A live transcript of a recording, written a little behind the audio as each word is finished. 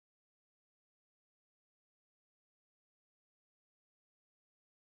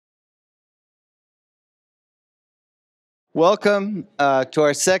Welcome to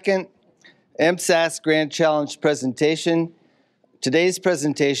our second MSAS Grand Challenge presentation. Today's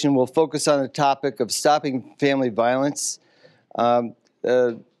presentation will focus on the topic of stopping family violence.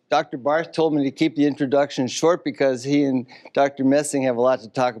 Dr. Barth told me to keep the introduction short because he and Dr. Messing have a lot to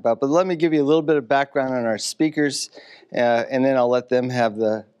talk about. But let me give you a little bit of background on our speakers, and then I'll let them have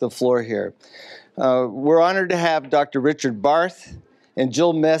the floor here. We're honored to have Dr. Richard Barth and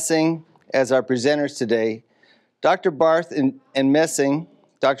Jill Messing as our presenters today. Dr. Barth and Messing,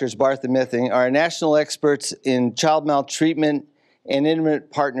 Drs. Barth and Messing, are national experts in child maltreatment and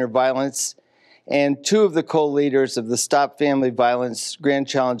intimate partner violence, and two of the co-leaders of the Stop Family Violence Grand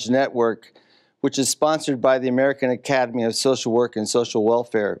Challenge Network, which is sponsored by the American Academy of Social Work and Social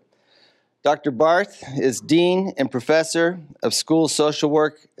Welfare. Dr. Barth is Dean and Professor of School Social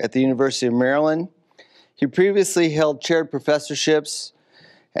Work at the University of Maryland. He previously held chaired professorships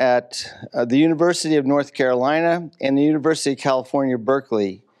at the University of North Carolina and the University of California,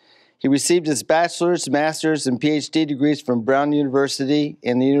 Berkeley. He received his bachelor's, master's, and PhD degrees from Brown University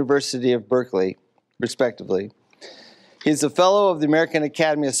and the University of Berkeley, respectively. He is a fellow of the American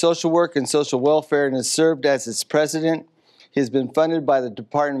Academy of Social Work and Social Welfare and has served as its president. He has been funded by the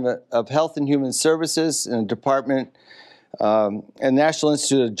Department of Health and Human Services and National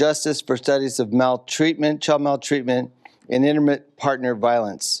Institute of Justice for studies of maltreatment, child maltreatment, and intimate partner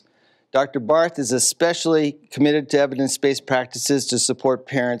violence. Dr. Barth is especially committed to evidence-based practices to support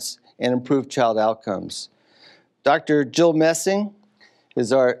parents and improve child outcomes. Dr. Jill Messing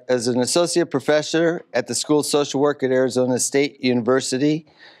is an associate professor at the School of Social Work at Arizona State University.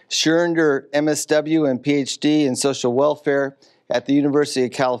 She earned her MSW and PhD in social welfare at the University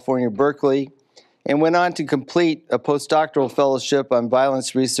of California, Berkeley, and went on to complete a postdoctoral fellowship on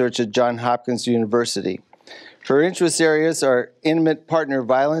violence research at Johns Hopkins University. Her interest areas are intimate partner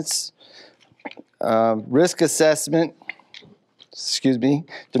violence, risk assessment,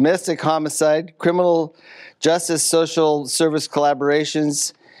 domestic homicide, criminal justice social service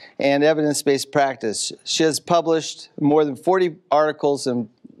collaborations, and evidence-based practice. She has published more than 40 articles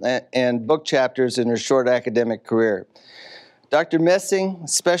and book chapters in her short academic career. Dr. Messing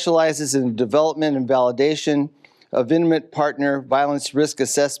specializes in development and validation of intimate partner violence risk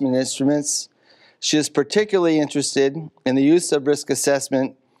assessment instruments. She is particularly interested in the use of risk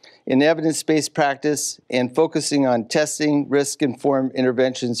assessment in evidence-based practice and focusing on testing risk-informed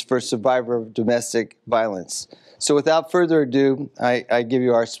interventions for survivors of domestic violence. So without further ado, I give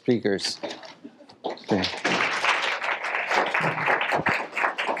you our speakers. Okay.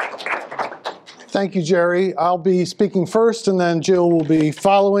 Thank you, Jerry. I'll be speaking first, and then Jill will be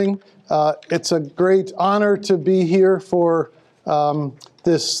following. It's a great honor to be here for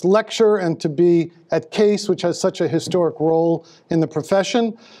this lecture and to be at CASE, which has such a historic role in the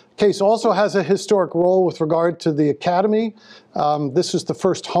profession. CASE also has a historic role with regard to the Academy. This is the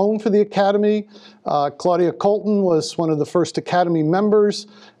first home for the Academy. Claudia Colton was one of the first Academy members,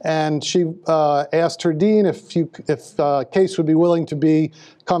 and she asked her dean if CASE would be willing to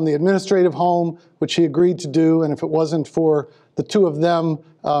become the administrative home, which he agreed to do, and if it wasn't for the two of them,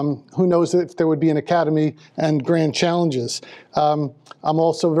 who knows if there would be an Academy and Grand Challenges. I'm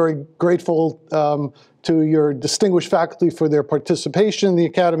also very grateful to your distinguished faculty for their participation in the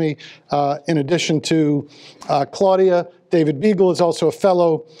Academy. In addition to Claudia, David Beagle is also a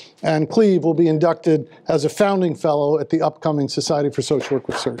fellow, and Cleve will be inducted as a founding fellow at the upcoming Society for Social Work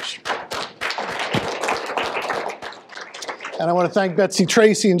Research. And I want to thank Betsy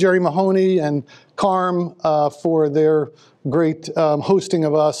Tracy and Jerry Mahoney and Carm for their great hosting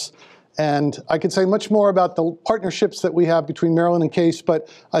of us. And I could say much more about the partnerships that we have between Maryland and CASE, but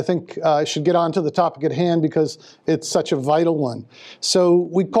I think I should get on to the topic at hand because it's such a vital one. So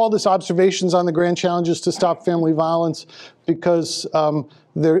we call this Observations on the Grand Challenges to Stop Family Violence because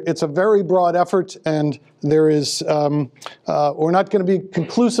it's a very broad effort, and there is, we're not going to be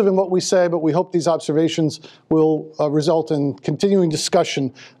conclusive in what we say, but we hope these observations will result in continuing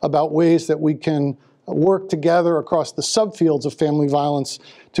discussion about ways that we can work together across the subfields of family violence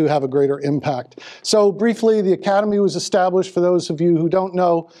to have a greater impact. So briefly, the Academy was established, for those of you who don't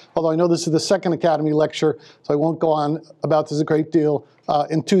know, although I know this is the second Academy lecture, so I won't go on about this a great deal,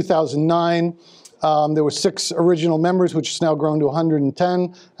 in 2009. There were 6 original members, which has now grown to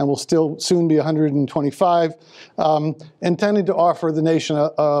 110, and will still soon be 125, intended to offer the nation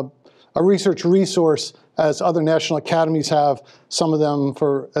a research resource as other national academies have, some of them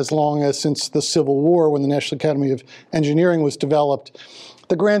for as long as since the Civil War, when the National Academy of Engineering was developed.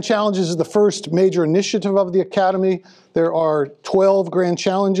 The Grand Challenges is the first major initiative of the Academy. There are 12 Grand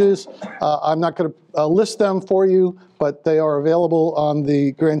Challenges. I'm not going to list them for you, but they are available on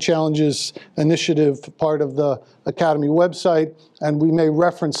the Grand Challenges initiative part of the Academy website, and we may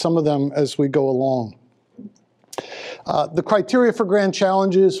reference some of them as we go along. The criteria for Grand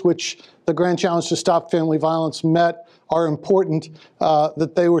Challenges, which the Grand Challenge to Stop Family Violence met, are important,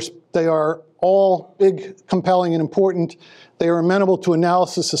 that they are all big, compelling, and important. They are amenable to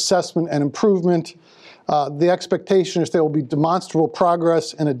analysis, assessment, and improvement. The expectation is there will be demonstrable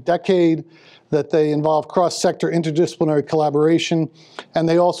progress in a decade, that they involve cross-sector interdisciplinary collaboration, and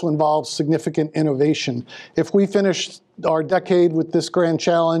they also involve significant innovation. If we finish our decade with this Grand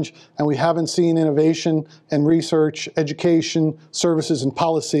Challenge and we haven't seen innovation in research, education, services, and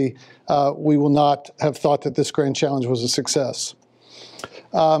policy, we will not have thought that this Grand Challenge was a success.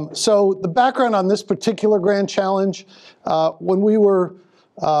 So the background on this particular Grand Challenge, when we were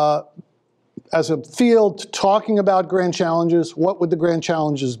as a field talking about Grand Challenges, what would the Grand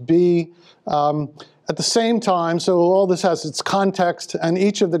Challenges be? At the same time, so all this has its context, and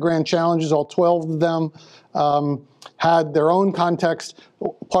each of the Grand Challenges, all 12 of them, had their own context.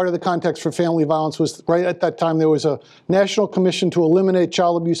 Part of the context for family violence was right at that time there was a National Commission to Eliminate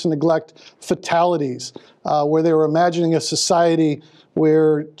Child Abuse and Neglect Fatalities, where they were imagining a society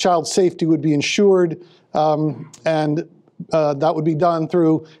where child safety would be ensured, and that would be done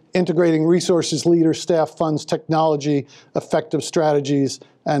through integrating resources, leaders, staff, funds, technology, effective strategies,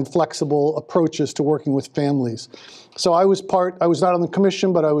 and flexible approaches to working with families. So I was not on the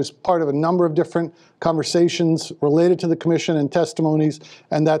commission, but I was part of a number of different conversations related to the commission and testimonies,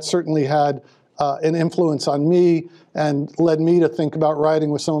 and that certainly had an influence on me and led me to think about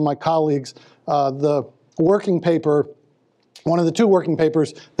writing with some of my colleagues the working paper, one of the two working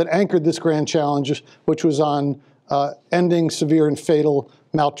papers that anchored this Grand Challenge, which was on ending severe and fatal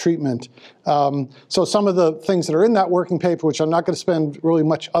maltreatment. So some of the things that are in that working paper, which I'm not going to spend really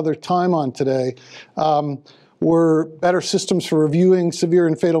much other time on today, were better systems for reviewing severe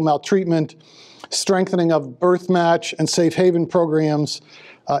and fatal maltreatment, strengthening of birth match and safe haven programs,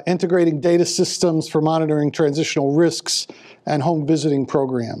 integrating data systems for monitoring transitional risks, and home visiting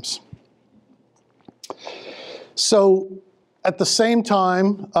programs. So at the same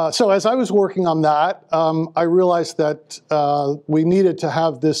time, so as I was working on that, I realized that we needed to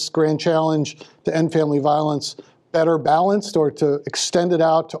have this Grand Challenge to end family violence better balanced, or to extend it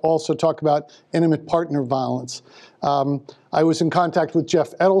out to also talk about intimate partner violence. I was in contact with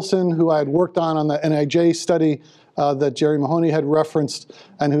Jeff Edelson, who I had worked on the NIJ study that Jerry Mahoney had referenced,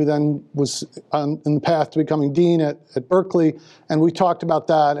 and who then was in the path to becoming dean at Berkeley. And we talked about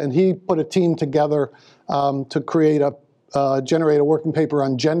that, and he put a team together to create generate a working paper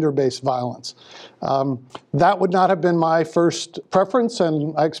on gender-based violence. That would not have been my first preference,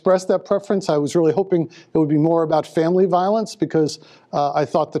 and I expressed that preference. I was really hoping it would be more about family violence, because I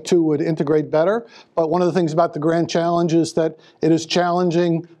thought the two would integrate better. But one of the things about the Grand Challenge is that it is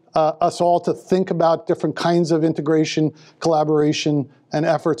challenging us all to think about different kinds of integration, collaboration, and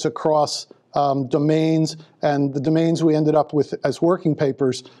efforts across domains. And the domains we ended up with as working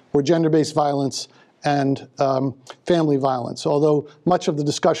papers were gender-based violence and family violence, although much of the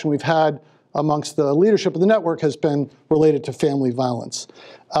discussion we've had amongst the leadership of the network has been related to family violence.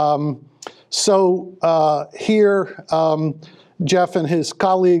 Here, Jeff and his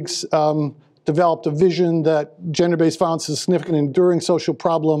colleagues developed a vision that gender-based violence is a significant and enduring social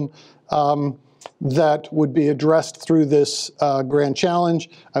problem that would be addressed through this Grand Challenge.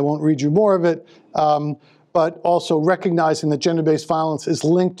 I won't read you more of it. But also recognizing that gender-based violence is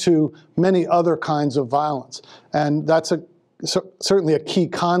linked to many other kinds of violence. And that's certainly a key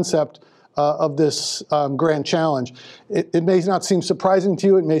concept of this Grand Challenge. It may not seem surprising to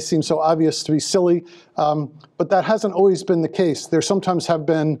you, it may seem so obvious to be silly, but that hasn't always been the case. There sometimes have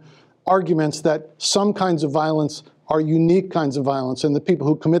been arguments that some kinds of violence are unique kinds of violence, and the people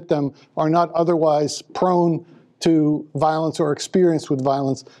who commit them are not otherwise prone to violence or experienced with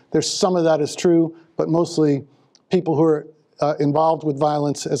violence. There's some of that is true, but mostly people who are involved with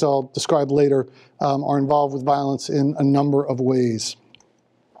violence, as I'll describe later, are involved with violence in a number of ways.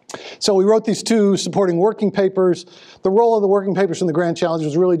 So we wrote these two supporting working papers. The role of the working papers in the Grand Challenge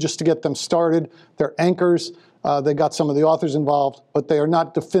was really just to get them started. They're anchors. They got some of the authors involved, but they are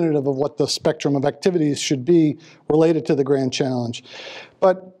not definitive of what the spectrum of activities should be related to the Grand Challenge.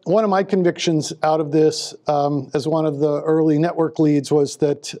 But one of my convictions out of this, as one of the early network leads, was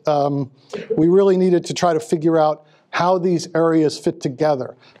that we really needed to try to figure out how these areas fit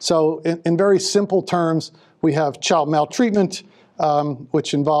together. So in very simple terms, we have child maltreatment,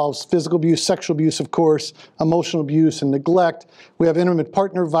 which involves physical abuse, sexual abuse, of course, emotional abuse and neglect. We have intimate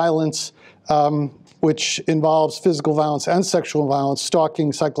partner violence, which involves physical violence and sexual violence,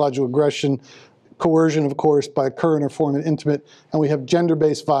 stalking, psychological aggression, coercion, of course, by a current or former intimate. And we have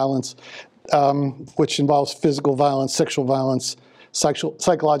gender-based violence, which involves physical violence, sexual violence,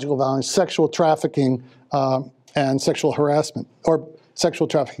 psychological violence, sexual trafficking, and sexual harassment, or sexual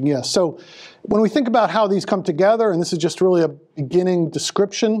trafficking, yes. So when we think about how these come together, and this is just really a beginning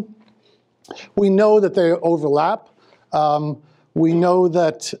description, we know that they overlap. We know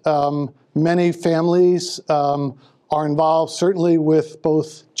that many families are involved, certainly with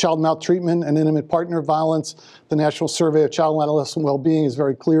both child maltreatment and intimate partner violence. The National Survey of Child and Adolescent Wellbeing is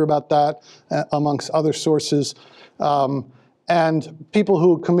very clear about that, amongst other sources. And people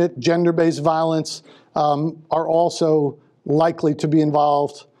who commit gender-based violence are also likely to be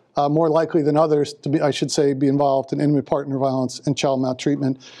involved, more likely than others to be, I should say, be involved in intimate partner violence and child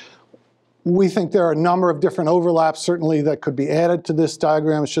maltreatment. We think there are a number of different overlaps, certainly, that could be added to this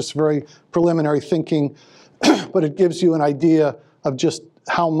diagram. It's just very preliminary thinking, but it gives you an idea of just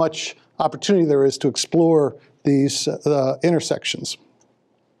how much opportunity there is to explore these intersections.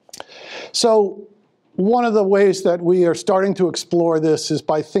 So one of the ways that we are starting to explore this is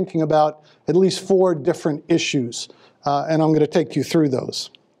by thinking about at least 4 different issues, and I'm going to take you through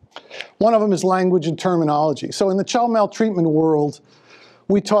those. One of them is language and terminology. So in the child maltreatment world,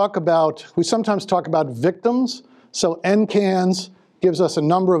 we sometimes talk about victims. So NCANS gives us a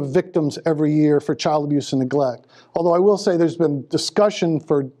number of victims every year for child abuse and neglect. Although I will say there's been discussion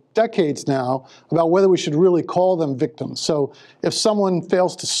for decades now about whether we should really call them victims. So if someone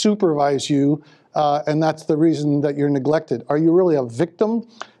fails to supervise you, and that's the reason that you're neglected, are you really a victim?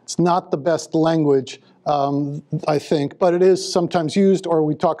 It's not the best language, I think, but it is sometimes used, or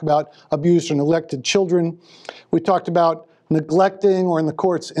we talk about abused or neglected children. We talked about neglecting, or in the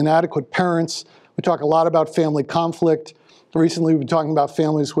courts, inadequate parents. We talk a lot about family conflict. Recently, we've been talking about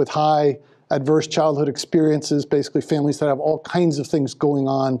families with high adverse childhood experiences, basically families that have all kinds of things going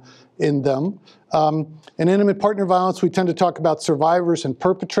on in them. In intimate partner violence, we tend to talk about survivors and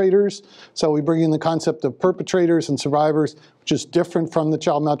perpetrators. So we bring in the concept of perpetrators and survivors, which is different from the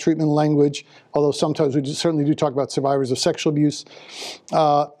child maltreatment language, although sometimes we certainly do talk about survivors of sexual abuse.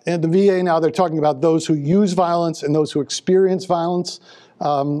 And the VA now, they're talking about those who use violence and those who experience violence,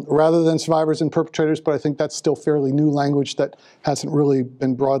 rather than survivors and perpetrators, but I think that's still fairly new language that hasn't really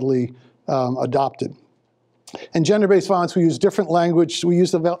been broadly adopted. In gender-based violence, we use different language. We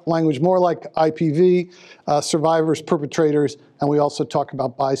use the language more like IPV, survivors, perpetrators, and we also talk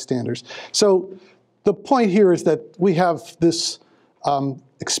about bystanders. So the point here is that we have this,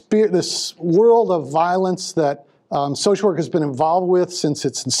 this world of violence that social work has been involved with since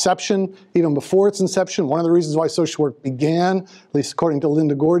its inception, even before its inception. One of the reasons why social work began, at least according to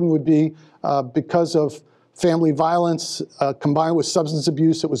Linda Gordon, would be because of family violence combined with substance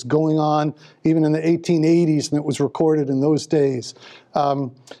abuse that was going on even in the 1880s, and it was recorded in those days.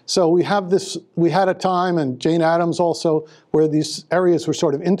 So we have this, we had a time, and Jane Addams also, where these areas were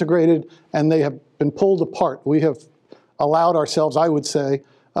sort of integrated and they have been pulled apart. We have allowed ourselves, I would say,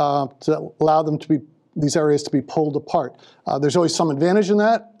 to allow them to be, these areas to be pulled apart. There's always some advantage in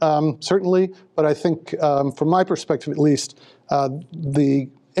that, certainly, but I think from my perspective at least, the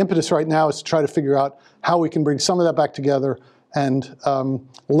impetus right now is to try to figure out how we can bring some of that back together and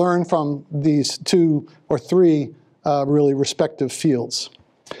learn from these 2 or 3 really respective fields.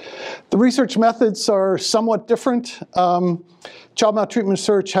 The research methods are somewhat different. Child maltreatment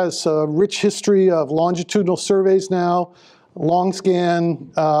research has a rich history of longitudinal surveys now.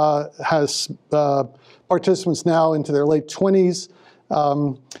 LongScan has participants now into their late 20s.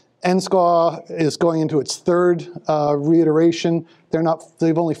 NSCAW is going into its 3rd reiteration.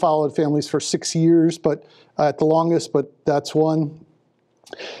 They've only followed families for 6 years, but at the longest, but that's one.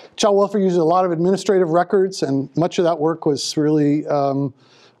 Child welfare uses a lot of administrative records, and much of that work was really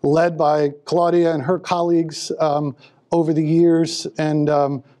led by Claudia and her colleagues over the years, and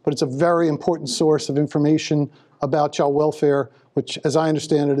but it's a very important source of information about child welfare, which, as I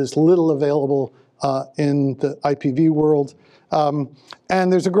understand it, is little available in the IPV world.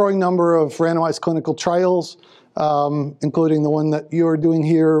 And there's a growing number of randomized clinical trials, including the one that you're doing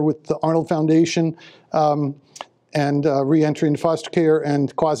here with the Arnold Foundation, and re-entry into foster care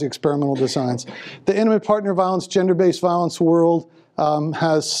and quasi-experimental designs. The intimate partner violence, gender-based violence world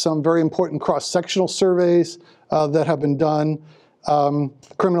has some very important cross-sectional surveys that have been done.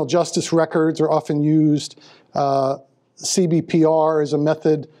 Criminal justice records are often used. CBPR is a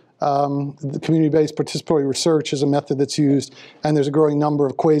method The community-based participatory research is a method that's used, and there's a growing number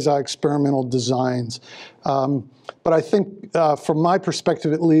of quasi-experimental designs. But I think, from my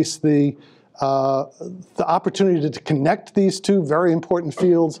perspective at least, the opportunity to connect these two very important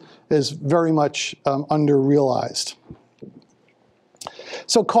fields is very much under-realized.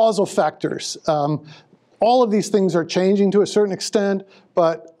 So causal factors. All of these things are changing to a certain extent,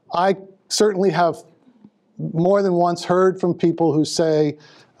 but I certainly have more than once heard from people who say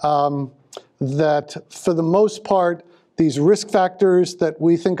that for the most part, these risk factors that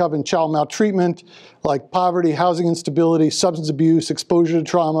we think of in child maltreatment, like poverty, housing instability, substance abuse, exposure to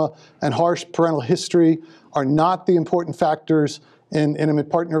trauma, and harsh parental history, are not the important factors in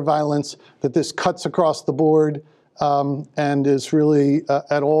intimate partner violence, that this cuts across the board and is really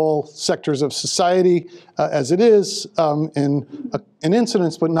at all sectors of society, as it is in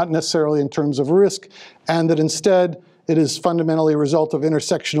incidence, but not necessarily in terms of risk, and that instead it is fundamentally a result of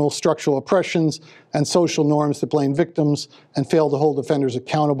intersectional structural oppressions and social norms that blame victims and fail to hold offenders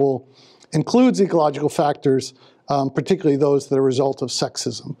accountable, includes ecological factors, particularly those that are a result of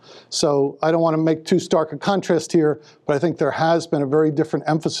sexism. So I don't want to make too stark a contrast here, but I think there has been a very different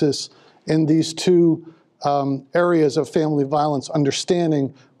emphasis in these two areas of family violence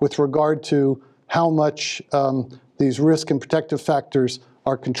understanding with regard to how much these risk and protective factors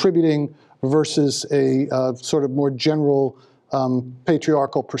are contributing versus a sort of more general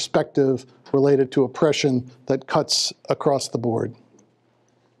patriarchal perspective related to oppression that cuts across the board.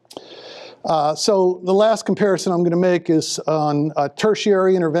 So the last comparison I'm going to make is on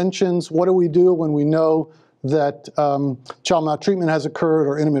tertiary interventions. What do we do when we know that child maltreatment has occurred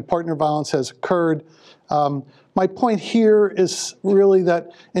or intimate partner violence has occurred? My point here is really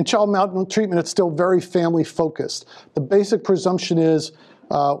that in child maltreatment, it's still very family focused. The basic presumption is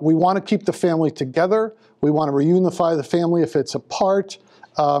we want to keep the family together. We want to reunify the family if it's apart.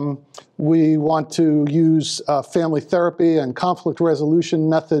 We want to use family therapy and conflict resolution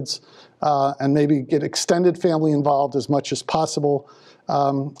methods and maybe get extended family involved as much as possible.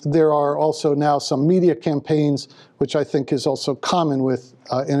 There are also now some media campaigns, which I think is also common with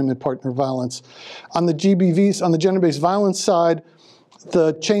intimate partner violence. On the GBVs, on the gender-based violence side,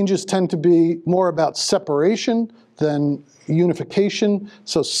 the changes tend to be more about separation than unification,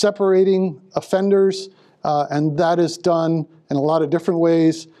 so separating offenders, and that is done in a lot of different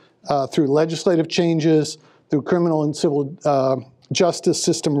ways, through legislative changes, through criminal and civil justice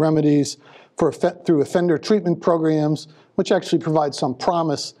system remedies, through offender treatment programs, which actually provide some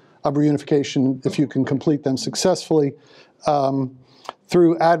promise of reunification if you can complete them successfully,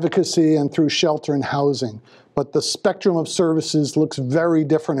 through advocacy and through shelter and housing. But the spectrum of services looks very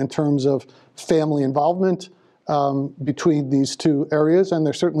different in terms of family involvement between these two areas, and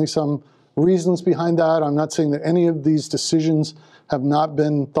there's certainly some reasons behind that. I'm not saying that any of these decisions have not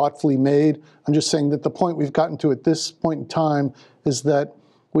been thoughtfully made. I'm just saying that the point we've gotten to at this point in time is that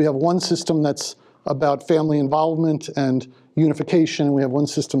we have one system that's about family involvement and unification, and we have one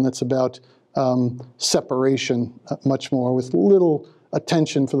system that's about separation much more, with little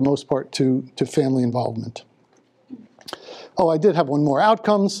attention for the most part to family involvement. Oh, I did have one more.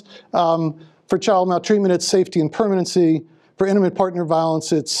 Outcomes. For child maltreatment, it's safety and permanency. For intimate partner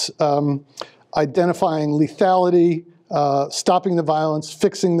violence, it's identifying lethality, stopping the violence,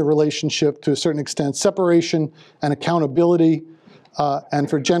 fixing the relationship to a certain extent, separation and accountability. And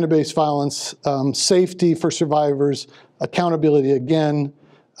for gender-based violence, safety for survivors, accountability again,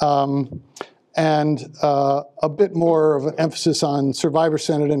 and a bit more of an emphasis on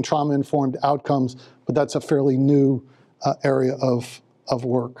survivor-centered and trauma-informed outcomes, but that's a fairly new area of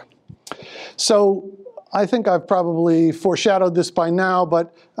work. So I think I've probably foreshadowed this by now,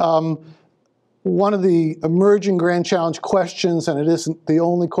 but one of the emerging grand challenge questions, and it isn't the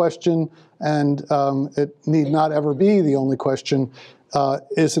only question, and it need not ever be the only question,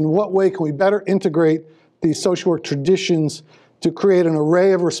 is in what way can we better integrate these social work traditions to create an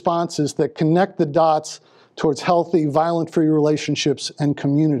array of responses that connect the dots towards healthy, violent-free relationships and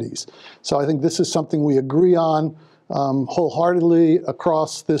communities. So I think this is something we agree on wholeheartedly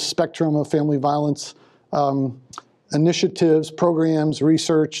across this spectrum of family violence initiatives, programs,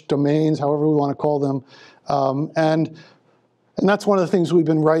 research, domains, however we want to call them. And that's one of the things we've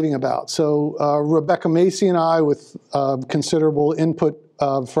been writing about. So Rebecca Macy and I, with considerable input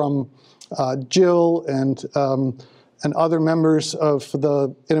from Jill and other members of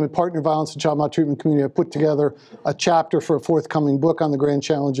the intimate partner violence and child maltreatment community, have put together a chapter for a forthcoming book on the grand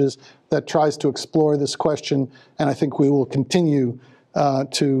challenges that tries to explore this question, and I think we will continue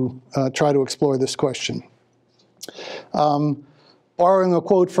to try to explore this question. Borrowing a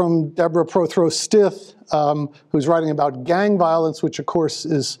quote from Deborah Prothero Stith, who's writing about gang violence, which of course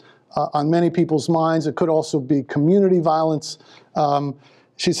is on many people's minds. It could also be community violence.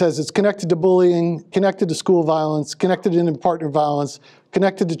 She says it's connected to bullying, connected to school violence, connected to intimate partner violence,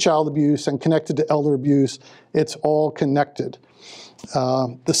 connected to child abuse, and connected to elder abuse. It's all connected.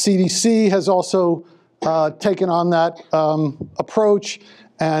 The CDC has also taken on that approach,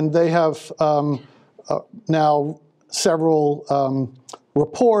 and they have now several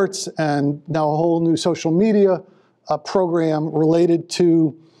reports and now a whole new social media program related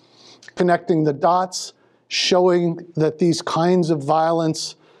to connecting the dots, showing that these kinds of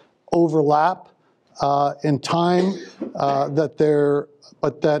violence overlap in time,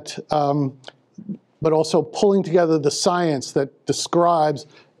 but also pulling together the science that describes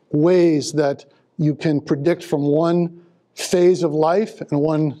ways that you can predict from one phase of life and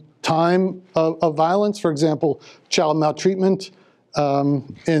one time of violence. For example, child maltreatment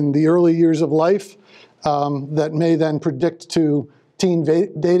in the early years of life that may then predict to teen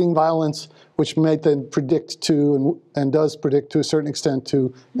dating violence, which may then predict to, and does predict to a certain extent,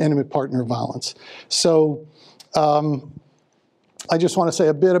 to intimate partner violence. So I just want to say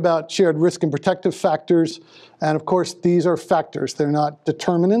a bit about shared risk and protective factors. And of course, these are factors. They're not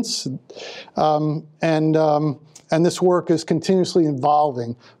determinants. And this work is continuously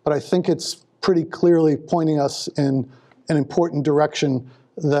evolving, but I think it's pretty clearly pointing us in an important direction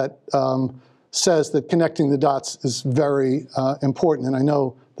that says that connecting the dots is very important. And I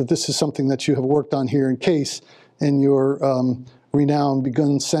know that this is something that you have worked on here in CASE in your renowned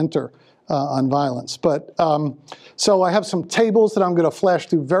Begun Center on violence. But so I have some tables that I'm going to flash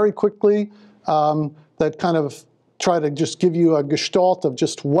through very quickly that kind of try to just give you a gestalt of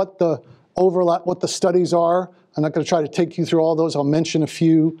just what the overlap, what the studies are. I'm not going to try to take you through all those. I'll mention a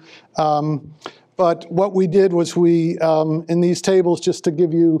few. But what we did was we, in these tables, just to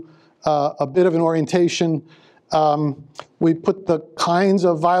give you a bit of an orientation, we put the kinds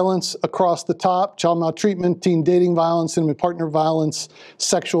of violence across the top: child maltreatment, teen dating violence, intimate partner violence,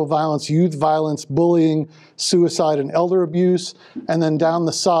 sexual violence, youth violence, bullying, suicide, and elder abuse. And then down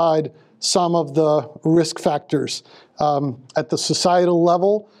the side, some of the risk factors at the societal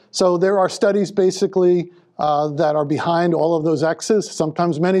level. So there are studies basically that are behind all of those X's,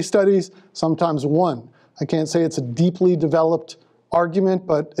 sometimes many studies, sometimes one. I can't say it's a deeply developed argument,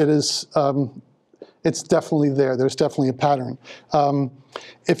 but it is, it's definitely there. There's definitely a pattern.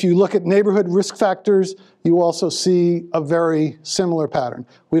 If you look at neighborhood risk factors, you also see a very similar pattern.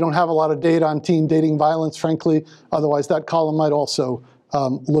 We don't have a lot of data on teen dating violence, frankly, otherwise that column might also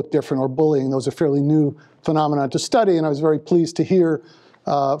look different, or bullying. Those are fairly new phenomena to study, and I was very pleased to hear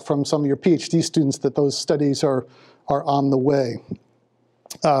from some of your PhD students that those studies are on the way.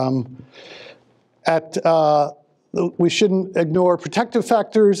 We shouldn't ignore protective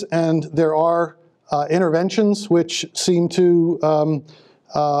factors, and there are interventions which seem to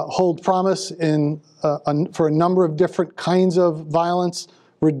hold promise in, for a number of different kinds of violence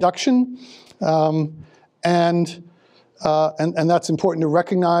reduction. And that's important to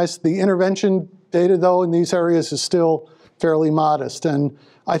recognize. The intervention data, though, in these areas is still fairly modest. And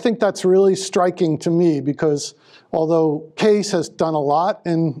I think that's really striking to me, because although CASE has done a lot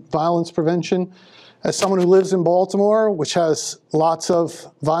in violence prevention, as someone who lives in Baltimore, which has lots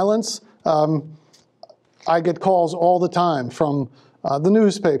of violence, I get calls all the time from the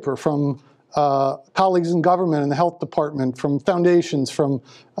newspaper, from colleagues in government and the health department, from foundations, from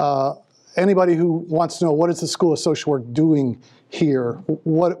anybody who wants to know, what is the School of Social Work doing here?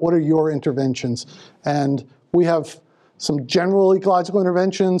 What are your interventions? And we have some general ecological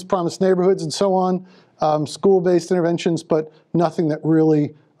interventions, promised neighborhoods, and so on, school-based interventions, but nothing that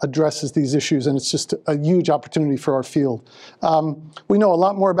really addresses these issues, and it's just a huge opportunity for our field. We know a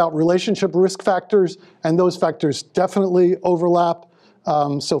lot more about relationship risk factors, and those factors definitely overlap.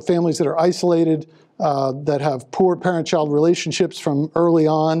 So families that are isolated, that have poor parent-child relationships from early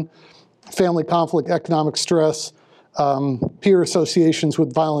on, family conflict, economic stress, peer associations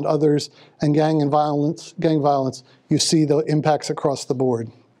with violent others, and gang violence, you see the impacts across the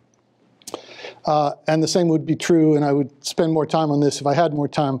board. And the same would be true, and I would spend more time on this if I had more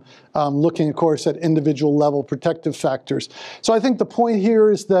time, looking, of course, at individual level protective factors. So I think the point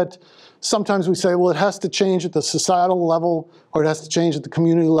here is that sometimes we say, well, it has to change at the societal level, or it has to change at the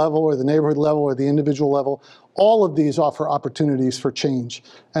community level, or the neighborhood level, or the individual level. All of these offer opportunities for change.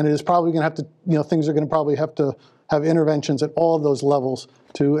 And it is probably going to have to, things are going to probably have to have interventions at all of those levels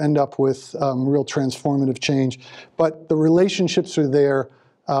to end up with real transformative change. But the relationships are there.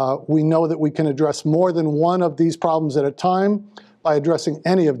 We know that we can address more than one of these problems at a time by addressing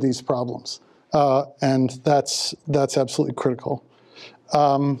any of these problems. And that's absolutely critical.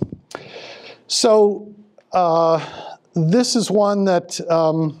 This is one that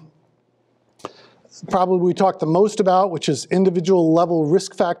probably we talk the most about, which is individual level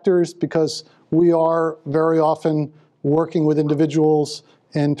risk factors, because we are very often working with individuals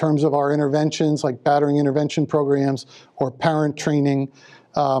in terms of our interventions, like battering intervention programs or parent training.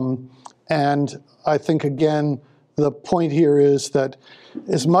 And I think, again, the point here is that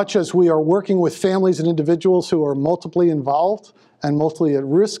as much as we are working with families and individuals who are multiply involved and multiply at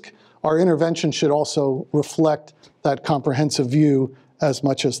risk, our intervention should also reflect that comprehensive view as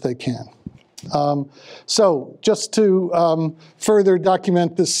much as they can. So just to further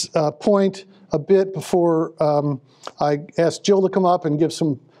document this point a bit before I ask Jill to come up and give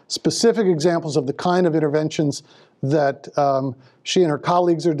some specific examples of the kind of interventions that she and her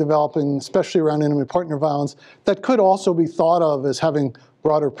colleagues are developing, especially around intimate partner violence, that could also be thought of as having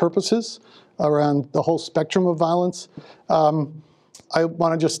broader purposes around the whole spectrum of violence. I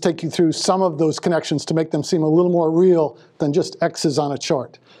want to just take you through some of those connections to make them seem a little more real than just X's on a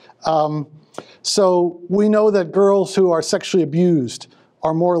chart. So we know that girls who are sexually abused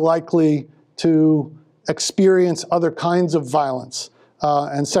are more likely to experience other kinds of violence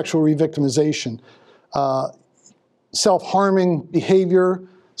and sexual re-victimization. Self-harming behavior,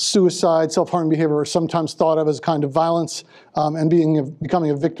 suicide, self-harming behavior are sometimes thought of as a kind of violence and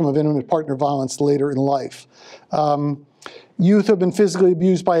becoming a victim of intimate partner violence later in life. Youth who have been physically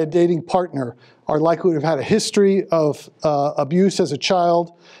abused by a dating partner are likely to have had a history of abuse as a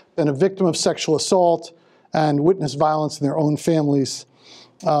child, been a victim of sexual assault, and witnessed violence in their own families.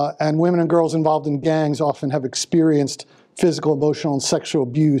 And women and girls involved in gangs often have experienced physical, emotional, and sexual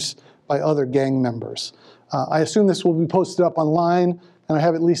abuse by other gang members. I assume this will be posted up online, and I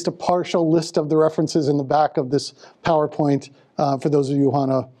have at least a partial list of the references in the back of this PowerPoint for those of you who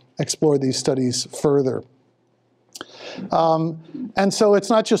want to explore these studies further. And so it's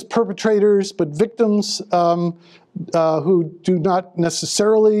not just perpetrators, but victims who do not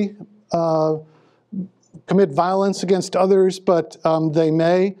necessarily commit violence against others, but they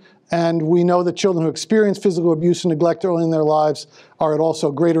may. And we know that children who experience physical abuse and neglect early in their lives are at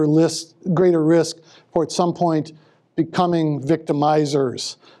also greater risk for at some point becoming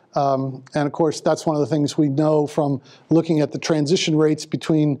victimizers. And of course, that's one of the things we know from looking at the transition rates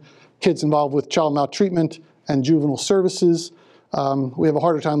between kids involved with child maltreatment and juvenile services. We have a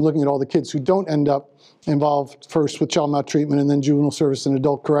harder time looking at all the kids who don't end up involved first with child maltreatment and then juvenile service and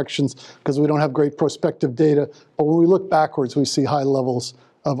adult corrections because we don't have great prospective data. But when we look backwards, we see high levels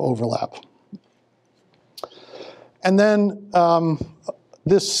of overlap. And then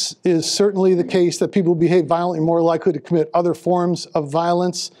this is certainly the case that people who behave violently are more likely to commit other forms of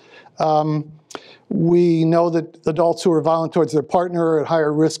violence. We know that adults who are violent towards their partner are at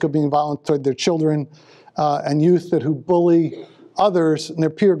higher risk of being violent toward their children, and youth who bully others in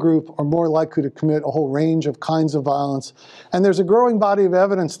their peer group are more likely to commit a whole range of kinds of violence. And there's a growing body of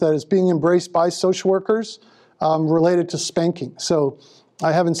evidence that is being embraced by social workers related to spanking. So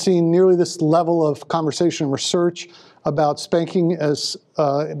I haven't seen nearly this level of conversation and research about spanking as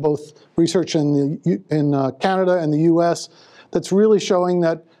both research in Canada and the US that's really showing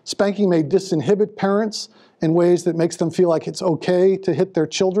that spanking may disinhibit parents in ways that makes them feel like it's okay to hit their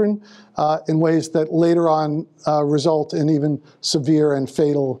children in ways that later on result in even severe and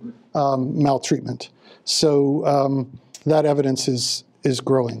fatal maltreatment. So that evidence is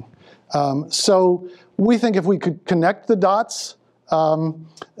growing. So we think if we could connect the dots,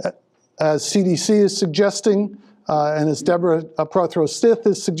 as CDC is suggesting, and as Deborah Prothero-Stith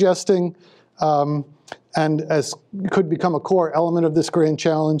is suggesting, and as could become a core element of this grand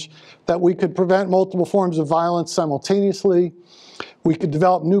challenge, that we could prevent multiple forms of violence simultaneously. We could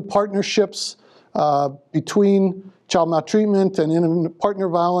develop new partnerships between child maltreatment and intimate partner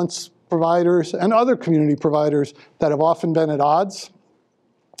violence providers and other community providers that have often been at odds.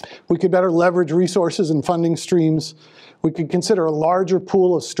 We could better leverage resources and funding streams. We could consider a larger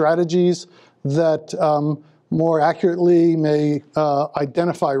pool of strategies that more accurately may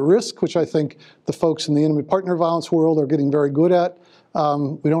identify risk, which I think the folks in the intimate partner violence world are getting very good at.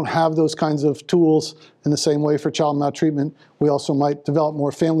 We don't have those kinds of tools in the same way for child maltreatment. We also might develop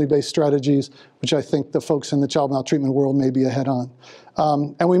more family-based strategies, which I think the folks in the child maltreatment world may be ahead on.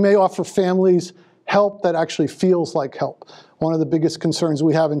 And we may offer families help that actually feels like help. One of the biggest concerns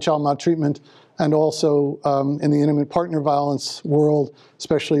we have in child maltreatment and also in the intimate partner violence world,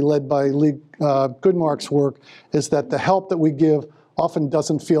 especially led by Lee Goodmark's work, is that the help that we give often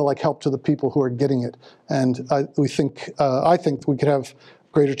doesn't feel like help to the people who are getting it. And I think we could have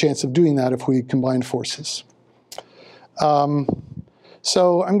a greater chance of doing that if we combine forces.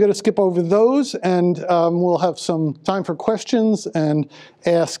 So I'm going to skip over those, and we'll have some time for questions and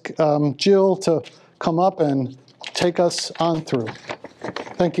ask Jill to come up and take us on through.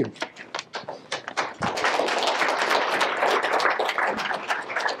 Thank you.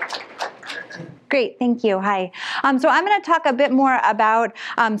 Great, thank you. Hi. So I'm going to talk a bit more about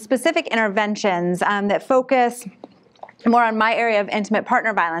specific interventions that focus more on my area of intimate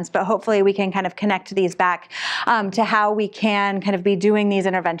partner violence, but hopefully we can kind of connect these back to how we can kind of be doing these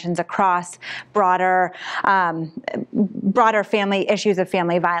interventions across broader family issues of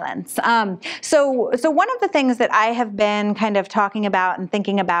family violence. So one of the things that I have been kind of talking about and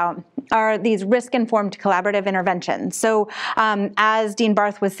thinking about are these risk-informed collaborative interventions. So as Dean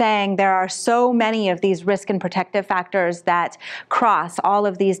Barth was saying, there are so many of these risk and protective factors that cross all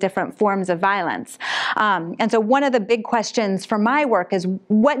of these different forms of violence. And so one of the big questions for my work is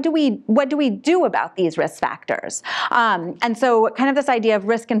what do we do about these risk factors? And so kind of this idea of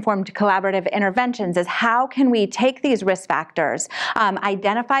risk-informed collaborative interventions is how can we take these risk factors,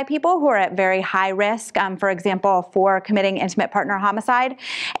 identify people who are at very high risk, for example, for committing intimate partner homicide,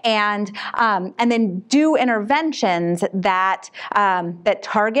 and then do interventions that that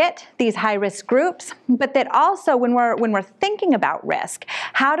target these high-risk groups, but that also when we're thinking about risk,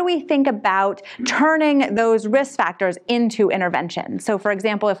 how do we think about turning those risk factors into intervention? So for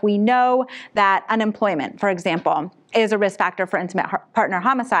example, if we know that unemployment, for example, is a risk factor for intimate partner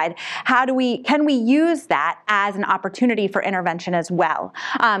homicide, can we use that as an opportunity for intervention as well?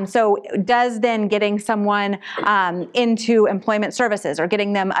 So does then getting someone into employment services or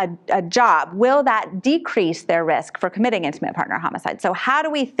getting them a job, will that decrease their risk for committing intimate partner homicide? So how do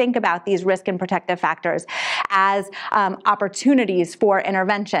we think about these risk and protective factors as opportunities for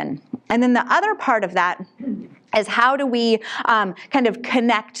intervention? And then the other part of that is how do we kind of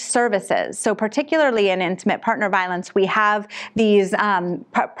connect services? So particularly in intimate partner violence, we have these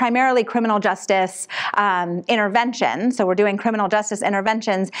primarily criminal justice interventions. So we're doing criminal justice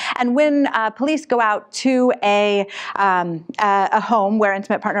interventions. And when police go out to a home where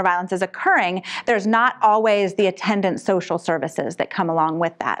intimate partner violence is occurring, there's not always the attendant social services that come along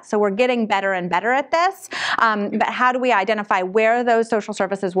with that. So we're getting better and better at this. But how do we identify where those social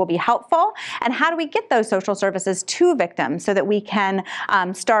services will be helpful? And how do we get those social services to victims so that we can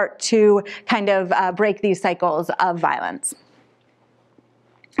start to kind of break these cycles of violence?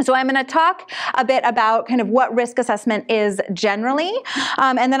 So I'm going to talk a bit about kind of what risk assessment is generally,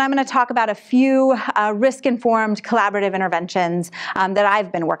 and then I'm going to talk about a few risk-informed collaborative interventions that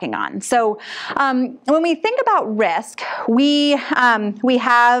I've been working on. So when we think about risk, we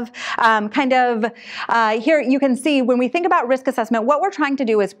have kind of, here you can see when we think about risk assessment, what we're trying to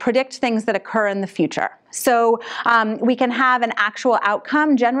do is predict things that occur in the future. So we can have an actual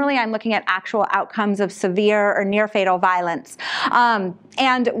outcome. Generally, I'm looking at actual outcomes of severe or near fatal violence.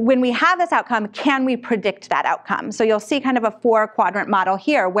 And when we have this outcome, can we predict that outcome? So you'll see kind of a 4-quadrant model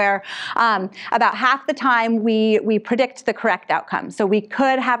here where about half the time we predict the correct outcome. So we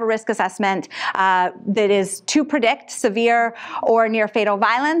could have a risk assessment that is to predict severe or near fatal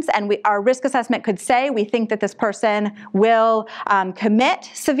violence, and our risk assessment could say we think that this person will commit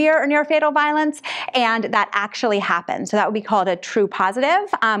severe or near fatal violence, and that actually happens. So that would be called a true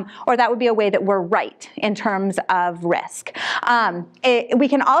positive, or that would be a way that we're right in terms of risk. We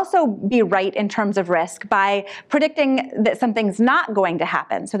can also be right in terms of risk by predicting that something's not going to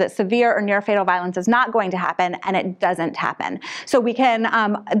happen, so that severe or near fatal violence is not going to happen, and it doesn't happen. So we can,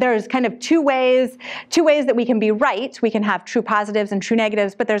 there's kind of two ways that we can be right. We can have true positives and true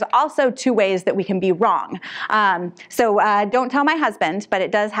negatives, but there's also 2 ways that we can be wrong. So don't tell my husband, but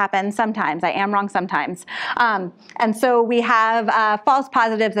it does happen sometimes. I am wrong sometimes. And so we have false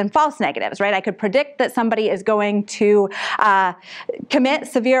positives and false negatives, right? I could predict that somebody is going to commit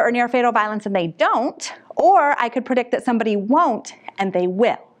severe or near fatal violence and they don't, or I could predict that somebody won't and they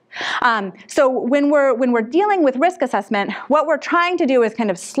will. So when we're dealing with risk assessment, what we're trying to do is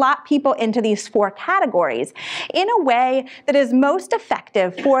kind of slot people into these 4 categories in a way that is most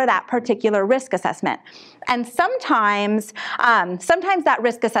effective for that particular risk assessment. And sometimes that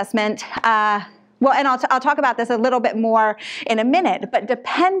risk assessment, well, and I'll talk about this a little bit more in a minute, but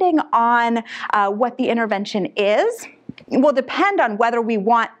depending on what the intervention is, will depend on whether we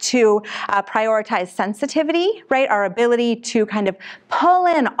want to prioritize sensitivity, right? Our ability to kind of pull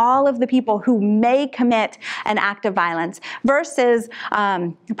in all of the people who may commit an act of violence versus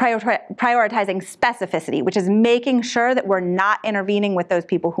prioritizing specificity, which is making sure that we're not intervening with those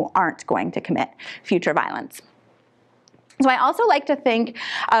people who aren't going to commit future violence. So I also like to think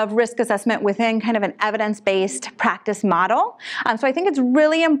of risk assessment within kind of an evidence-based practice model. So I think it's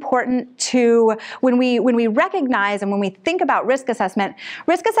really important to, when we recognize and when we think about risk assessment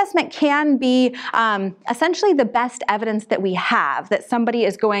can be essentially the best evidence that we have that somebody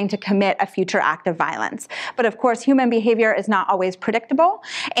is going to commit a future act of violence. But of course, human behavior is not always predictable,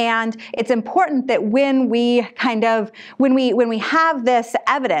 and it's important that when we have this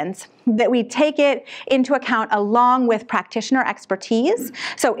evidence, that we take it into account along with practitioner expertise.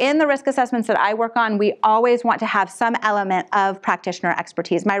 So in the risk assessments that I work on, we always want to have some element of practitioner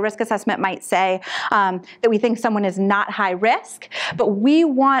expertise. My risk assessment might say that we think someone is not high risk, but we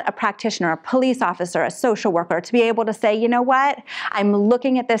want a practitioner, a police officer, a social worker to be able to say, you know what, I'm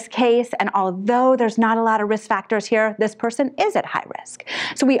looking at this case, and although there's not a lot of risk factors here, this person is at high risk.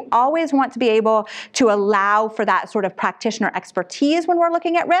 So we always want to be able to allow for that sort of practitioner expertise when we're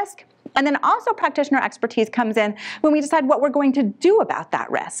looking at risk. And then also practitioner expertise comes in when we decide what we're going to do about that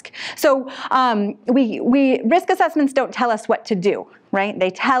risk. So risk assessments don't tell us what to do, right? They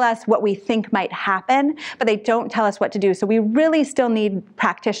tell us what we think might happen, but they don't tell us what to do. So we really still need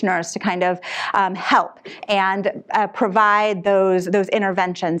practitioners to kind of help and provide those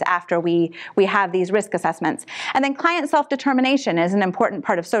interventions after we have these risk assessments. And then client self-determination is an important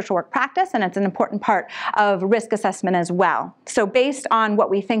part of social work practice, and it's an important part of risk assessment as well. So based on what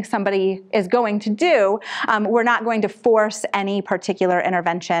we think somebody is going to do, we're not going to force any particular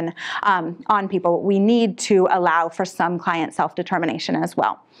intervention on people. We need to allow for some client self-determination as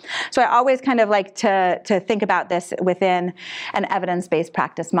well. So I always kind of like to think about this within an evidence-based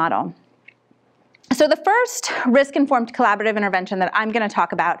practice model. So the first risk-informed collaborative intervention that I'm going to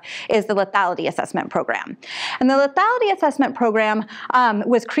talk about is the lethality assessment program. And the lethality assessment program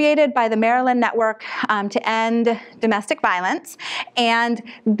was created by the Maryland Network to End Domestic Violence, and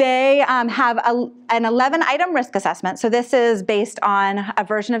they have an 11-item risk assessment. So this is based on a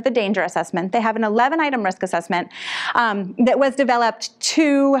version of the danger assessment. They have an 11-item risk assessment that was developed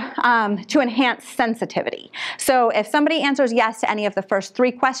to enhance sensitivity. So if somebody answers yes to any of the first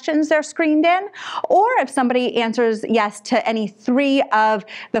 3 questions they're screened in, or if somebody answers yes to any 3 of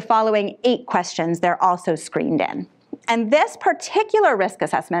the following 8 questions, they're also screened in. And this particular risk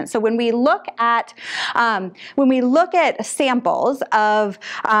assessment, so when we look at samples of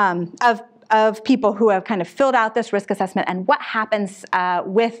people who have kind of filled out this risk assessment and what happens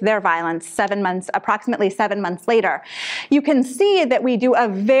with their violence approximately 7 months later, you can see that we do a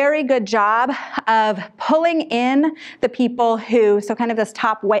very good job of pulling in the people who, so kind of this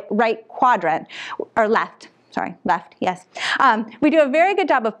top right quadrant, or left, yes. We do a very good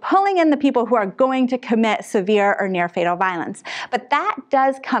job of pulling in the people who are going to commit severe or near fatal violence. But that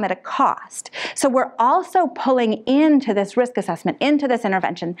does come at a cost. So we're also pulling into this risk assessment, into this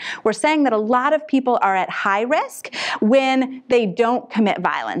intervention. We're saying that a lot of people are at high risk when they don't commit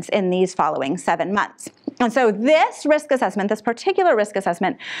violence in these following 7 months. And so this risk assessment, this particular risk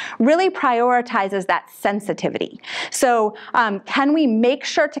assessment, really prioritizes that sensitivity. So can we make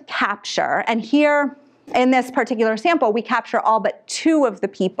sure to capture, and here, in this particular sample, we capture all but 2 of the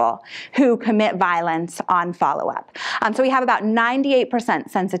people who commit violence on follow-up. So we have about 98%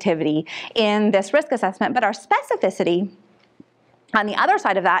 sensitivity in this risk assessment, but our specificity on the other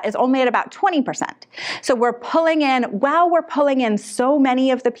side of that is only at about 20%. So we're pulling in so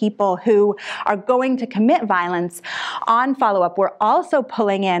many of the people who are going to commit violence on follow-up, we're also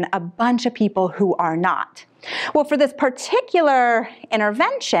pulling in a bunch of people who are not. Well, for this particular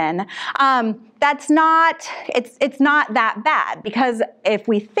intervention, it's not that bad, because if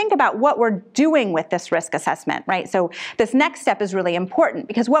we think about what we're doing with this risk assessment, right? So this next step is really important,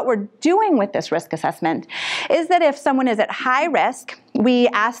 because what we're doing with this risk assessment is that if someone is at high risk, we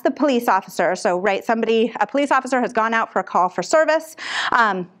ask the police officer, so right, a police officer has gone out for a call for service,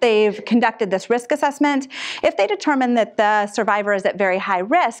 they've conducted this risk assessment. If they determine that the survivor is at very high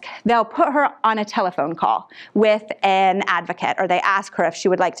risk, they'll put her on a telephone call with an advocate, or they ask her if she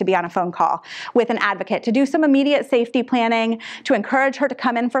would like to be on a phone call with an advocate to do some immediate safety planning, to encourage her to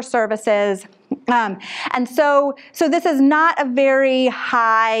come in for services. And so this is not a very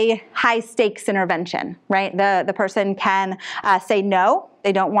high stakes intervention, right? The person can say no,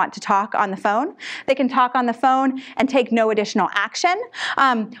 they don't want to talk on the phone. They can talk on the phone and take no additional action,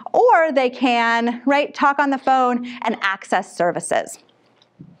 or they can, right, talk on the phone and access services.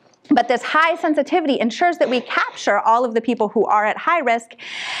 But this high sensitivity ensures that we capture all of the people who are at high risk.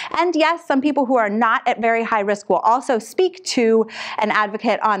 And yes, some people who are not at very high risk will also speak to an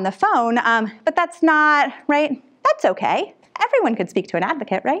advocate on the phone, but that's not, right? That's okay. Everyone could speak to an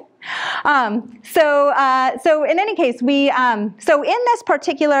advocate, right? So in any case, so in this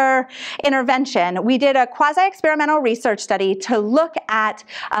particular intervention, we did a quasi-experimental research study to look at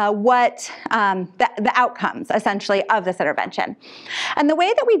what the outcomes, essentially, of this intervention. And the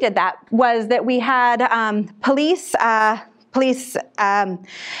way that we did that was that we had police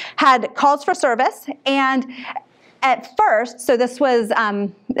had calls for service, and at first, so this was,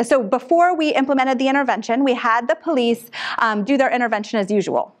 so before we implemented the intervention, we had the police do their intervention as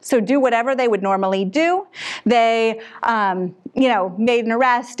usual. So do whatever they would normally do. They, made an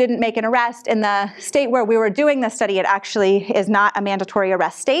arrest, didn't make an arrest. In the state where we were doing the study, it actually is not a mandatory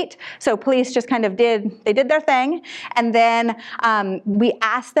arrest state. So police just kind of did their thing. And then we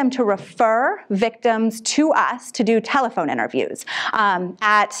asked them to refer victims to us to do telephone interviews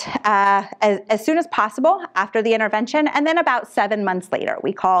as soon as possible after the intervention. And then about 7 months later,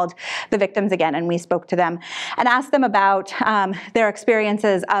 we called the victims again and we spoke to them and asked them about their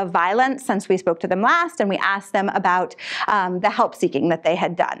experiences of violence since we spoke to them last. And we asked them about the help seeking that they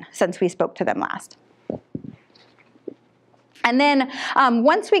had done since we spoke to them last. And then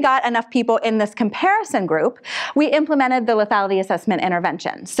once we got enough people in this comparison group, we implemented the lethality assessment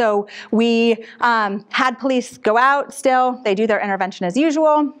intervention. So we had police go out still, they do their intervention as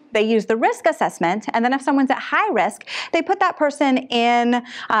usual, they use the risk assessment, and then if someone's at high risk, they put that person in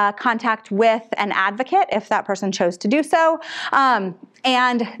contact with an advocate if that person chose to do so.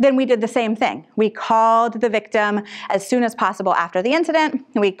 And then we did the same thing. We called the victim as soon as possible after the incident,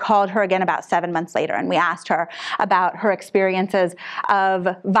 and we called her again about 7 months later, and we asked her about her experiences of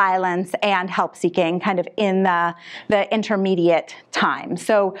violence and help seeking kind of in the intermediate time.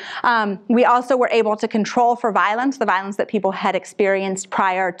 So we also were able to control for violence, the violence that people had experienced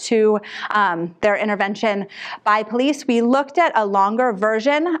prior to their intervention by police. We looked at a longer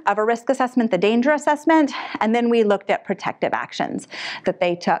version of a risk assessment, the danger assessment, and then we looked at protective actions that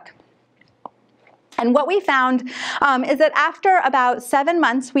they took. And what we found is that after about 7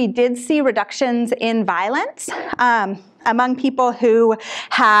 months, we did see reductions in violence among people who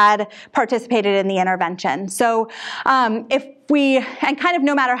had participated in the intervention. So and kind of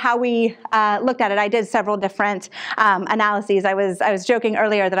no matter how we looked at it, I did several different analyses. I was joking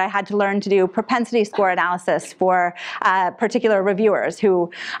earlier that I had to learn to do propensity score analysis for particular reviewers who,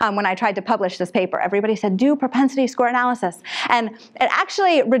 when I tried to publish this paper, everybody said, do propensity score analysis. And it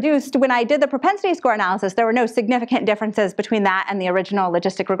actually reduced, when I did the propensity score analysis, there were no significant differences between that and the original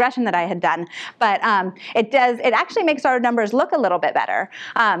logistic regression that I had done. But it actually makes our numbers look a little bit better.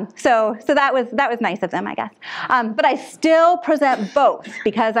 So that was nice of them, I guess. But I still present both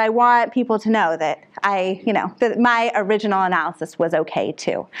because I want people to know that that my original analysis was okay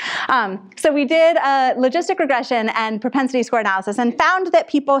too. So we did a logistic regression and propensity score analysis and found that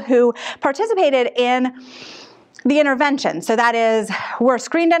people who participated in the intervention, so that is, were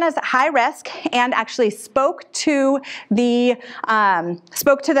screened in as high risk and actually spoke to the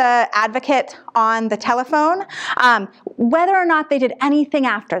advocate on the telephone, whether or not they did anything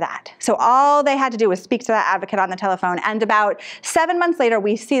after that. So all they had to do was speak to that advocate on the telephone. And about 7 months later,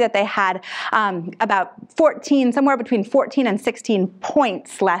 we see that they had about somewhere between 14 and 16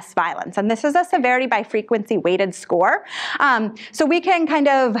 points less violence. And this is a severity by frequency weighted score. So we can kind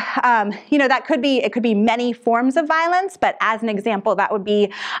of, it could be many forms of violence, but as an example, that would be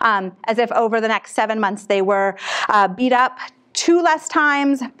as if over the next 7 months they were beat up 2 less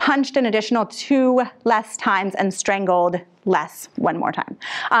times, punched an additional 2 less times, and strangled less 1 more time.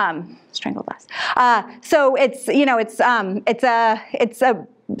 Strangled less. So it's a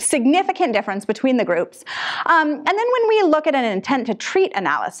significant difference between the groups. And then when we look at an intent to treat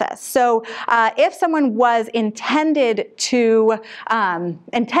analysis, so if someone was intended to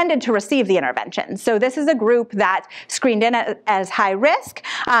receive the intervention, so this is a group that screened in as high risk.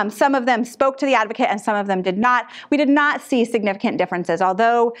 Some of them spoke to the advocate and some of them did not. We did not see significant differences.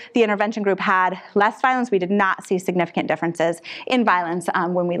 Although the intervention group had less violence, we did not see significant differences in violence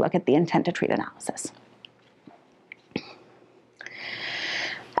when we look at the intent to treat analysis.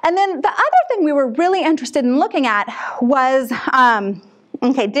 And then the other thing we were really interested in looking at was,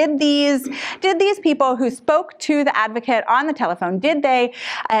 did these people who spoke to the advocate on the telephone, did they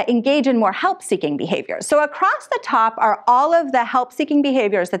engage in more help-seeking behaviors? So across the top are all of the help-seeking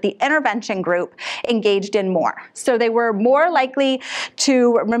behaviors that the intervention group engaged in more. So they were more likely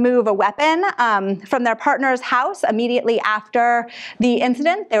to remove a weapon from their partner's house immediately after the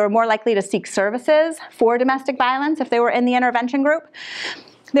incident. They were more likely to seek services for domestic violence if they were in the intervention group.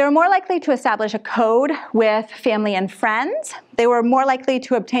 They were more likely to establish a code with family and friends. They were more likely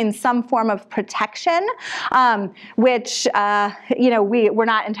to obtain some form of protection, which, we're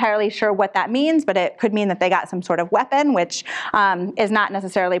not entirely sure what that means, but it could mean that they got some sort of weapon, which is not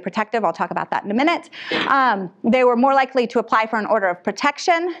necessarily protective. I'll talk about that in a minute. They were more likely to apply for an order of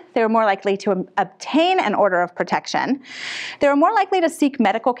protection. They were more likely to obtain an order of protection. They were more likely to seek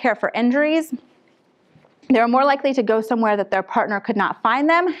medical care for injuries. They were more likely to go somewhere that their partner could not find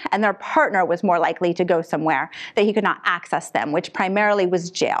them, and their partner was more likely to go somewhere that he could not access them, which primarily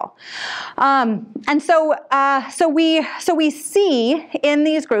was jail. And so we see in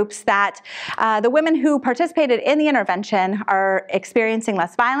these groups that the women who participated in the intervention are experiencing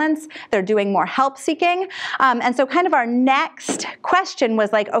less violence. They're doing more help seeking. And so kind of our next question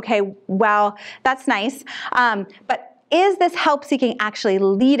was like, okay, well, that's nice, but is this help seeking actually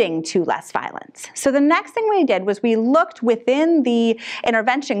leading to less violence? So the next thing we did was we looked within the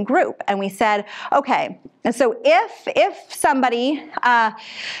intervention group and we said, okay, and so if somebody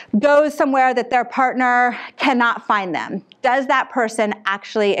goes somewhere that their partner cannot find them, does that person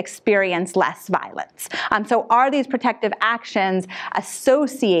actually experience less violence? So are these protective actions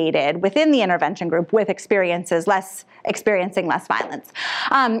associated within the intervention group with experiencing less violence?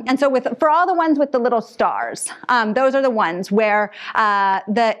 And so for all the ones with the little stars, those are the ones where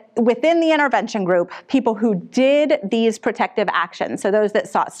within the intervention group, people who did these protective actions, so those that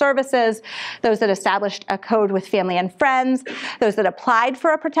sought services, those that established a code with family and friends, those that applied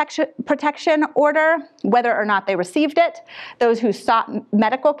for a protection order, whether or not they received it, those who sought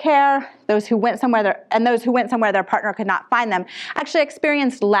medical care, those who went somewhere their partner could not find them, actually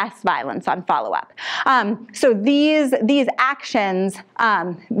experienced less violence on follow-up. So these actions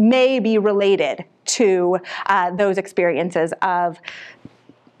may be related to those experiences of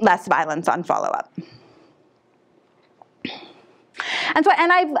less violence on follow-up.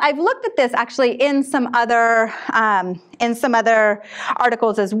 And I've looked at this actually in some other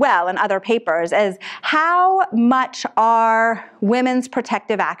articles as well, and other papers, as how much are women's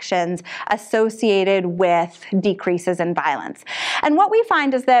protective actions associated with decreases in violence. And what we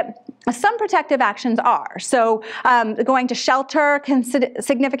find is that some protective actions are. So going to shelter can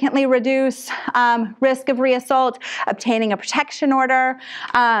significantly reduce risk of reassault, obtaining a protection order.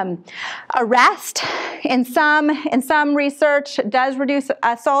 Arrest, in some research, does reduce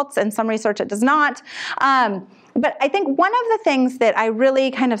assaults, in some research it does not. But I think one of the things that I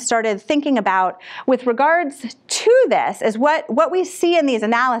really kind of started thinking about with regards to this is what we see in these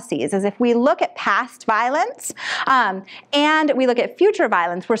analyses is if we look at past violence and we look at future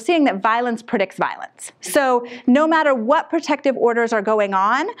violence, we're seeing that violence predicts violence. So no matter what protective orders are going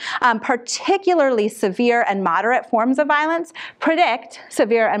on, particularly severe and moderate forms of violence predict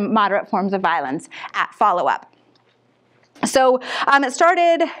severe and moderate forms of violence at follow-up. So it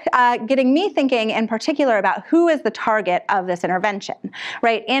started getting me thinking in particular about who is the target of this intervention,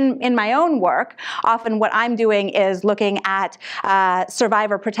 right? In my own work, often what I'm doing is looking at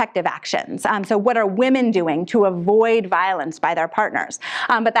survivor protective actions. So what are women doing to avoid violence by their partners?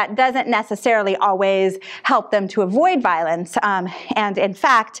 But that doesn't necessarily always help them to avoid violence. And in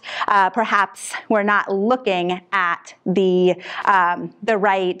fact, perhaps we're not looking at the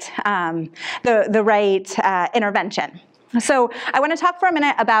right intervention. So I want to talk for a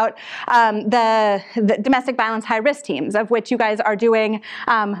minute about the domestic violence high-risk teams, of which you guys are doing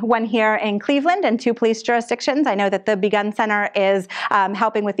one here in Cleveland and 2 police jurisdictions. I know that the Begun Center is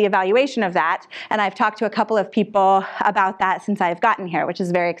helping with the evaluation of that, and I've talked to a couple of people about that since I've gotten here, which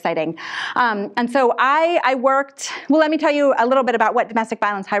is very exciting. And so I worked, well, let me tell you a little bit about what domestic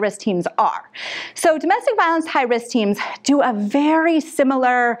violence high-risk teams are. So domestic violence high-risk teams do a very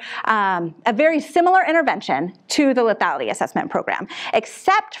similar intervention to the lethality assessment program,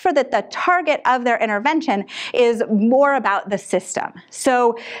 except for that the target of their intervention is more about the system.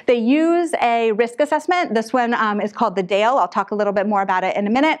 So they use a risk assessment. This one is called the DALE. I'll talk a little bit more about it in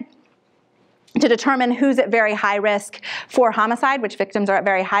a minute, to determine who's at very high risk for homicide, which victims are at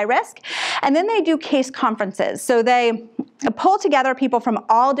very high risk. And then they do case conferences. So they pull together people from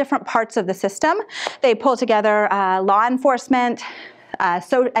all different parts of the system. They pull together law enforcement,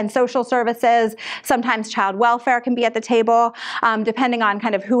 and social services. Sometimes child welfare can be at the table, depending on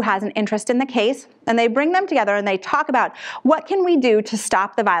kind of who has an interest in the case. And they bring them together and they talk about what can we do to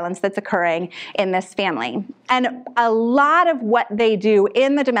stop the violence that's occurring in this family. And a lot of what they do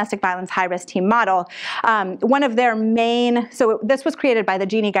in the domestic violence high-risk team model, one of their main, so this was created by the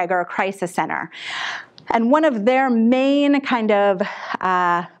Jeannie Geiger Crisis Center. And one of their main kind of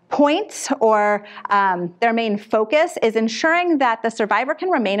points or their main focus is ensuring that the survivor can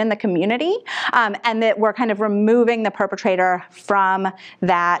remain in the community and that we're kind of removing the perpetrator from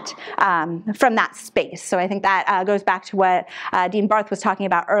that space. So I think that goes back to what Dean Barth was talking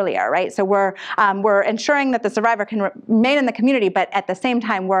about earlier, right? So we're ensuring that the survivor can remain in the community, but at the same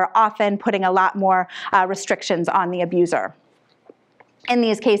time, we're often putting a lot more restrictions on the abuser. in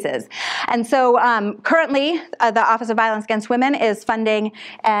these cases. And so currently, the Office of Violence Against Women is funding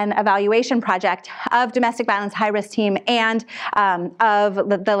an evaluation project of domestic violence high-risk team and of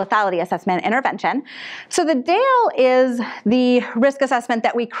the lethality assessment intervention. So the DALE is the risk assessment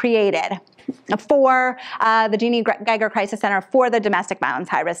that we created for the Jeannie Geiger Crisis Center for the domestic violence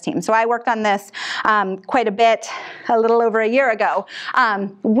high-risk team. So I worked on this quite a bit, a little over a year ago,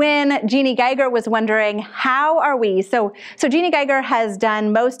 when Jeannie Geiger was wondering, how are we? So Jeannie Geiger has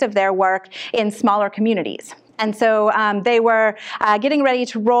done most of their work in smaller communities. And so they were getting ready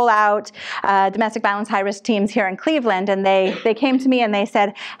to roll out domestic violence high-risk teams here in Cleveland, and they came to me and they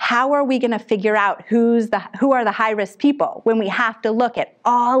said, how are we going to figure out who are the high-risk people when we have to look at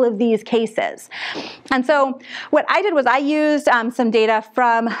all of these cases? And so what I did was I used some data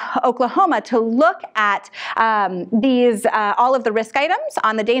from Oklahoma to look at all of the risk items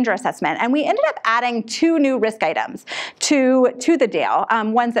on the danger assessment, and we ended up adding 2 new risk items to the DALE,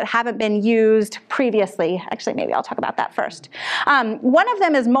 ones that haven't been used previously. Actually, maybe I'll talk about that first. One of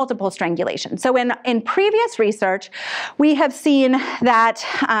them is multiple strangulation. So in previous research, we have seen that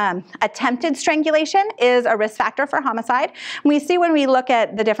attempted strangulation is a risk factor for homicide. We see when we look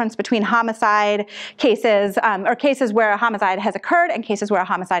at the difference between homicide cases, or cases where a homicide has occurred and cases where a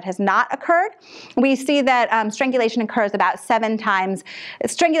homicide has not occurred, we see that strangulation occurs about 7 times.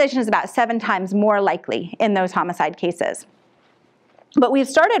 Strangulation is about 7 times more likely in those homicide cases. But we've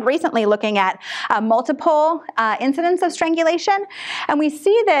started recently looking at multiple incidents of strangulation, and we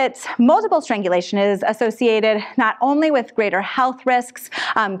see that multiple strangulation is associated not only with greater health risks,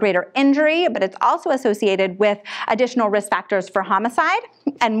 greater injury, but it's also associated with additional risk factors for homicide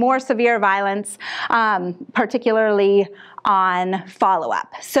and more severe violence, particularly on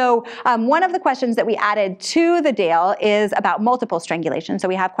follow-up. So one of the questions that we added to the DALE is about multiple strangulation. So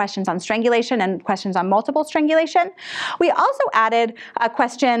we have questions on strangulation and questions on multiple strangulation. We also added a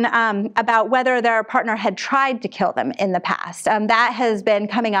question about whether their partner had tried to kill them in the past. That has been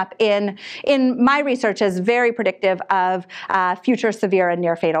coming up in my research as very predictive of future severe and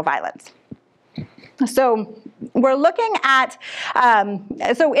near-fatal violence. So we're looking at,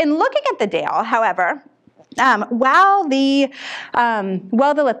 so in looking at the DALE, however, while the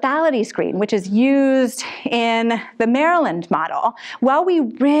lethality screen, which is used in the Maryland model, while we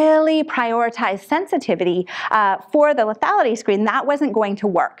really prioritize sensitivity for the lethality screen, that wasn't going to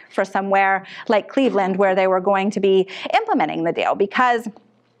work for somewhere like Cleveland where they were going to be implementing the DALE, because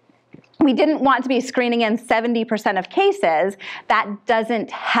we didn't want to be screening in 70% of cases. That doesn't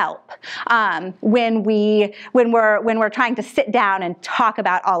help when we're trying to sit down and talk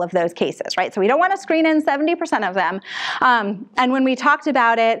about all of those cases, right? So we don't want to screen in 70% of them. And when we talked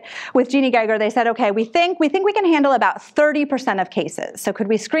about it with Jeannie Geiger, they said, okay, we think we can handle about 30% of cases. So could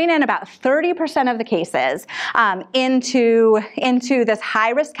we screen in about 30% of the cases into this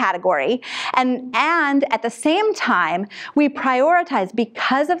high-risk category? And at the same time, we prioritize,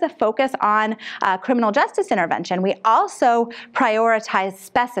 because of the focus on criminal justice intervention, we also prioritize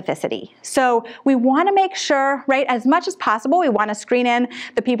specificity. So we want to make sure, right, as much as possible, we want to screen in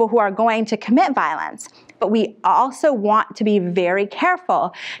the people who are going to commit violence, but we also want to be very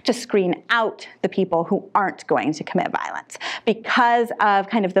careful to screen out the people who aren't going to commit violence because of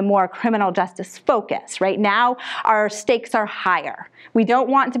kind of the more criminal justice focus. Right now, our stakes are higher. We don't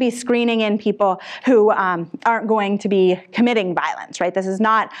want to be screening in people who aren't going to be committing violence, right? This is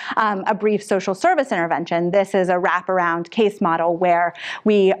not a brief social service intervention. This is a wraparound case model where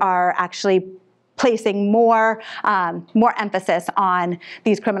we are actually placing more emphasis on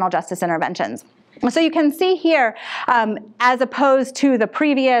these criminal justice interventions. So you can see here, as opposed to the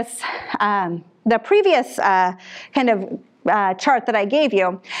previous kind of chart that I gave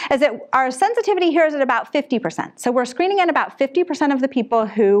you, is that our sensitivity here is at about 50%. So we're screening in about 50% of the people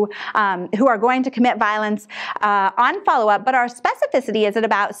who are going to commit violence on follow-up, but our specificity is at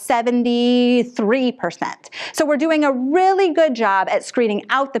about 73%. So we're doing a really good job at screening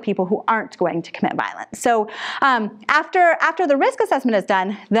out the people who aren't going to commit violence. So after the risk assessment is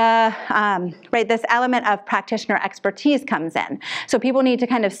done, this element of practitioner expertise comes in. So people need to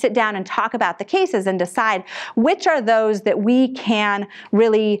kind of sit down and talk about the cases and decide which are those that we can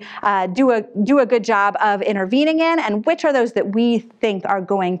really do a good job of intervening in, and which are those that we think are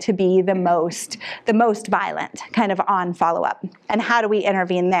going to be the most violent kind of on follow-up, and how do we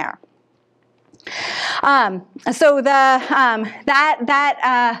intervene there? So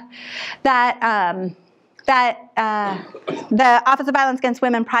that the Office of Violence Against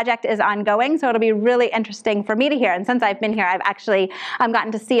Women project is ongoing, so it'll be really interesting for me to hear. And since I've been here, I've actually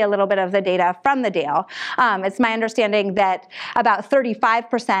gotten to see a little bit of the data from the deal. It's my understanding that about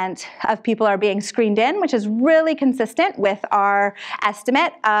 35% of people are being screened in, which is really consistent with our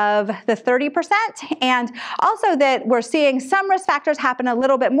estimate of the 30%. And also that we're seeing some risk factors happen a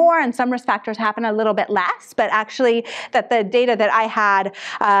little bit more and some risk factors happen a little bit less, but actually that the data that I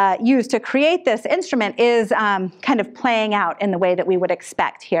had used to create this instrument is kind of playing out in the way that we would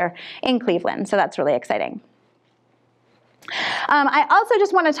expect here in Cleveland. So that's really exciting. I also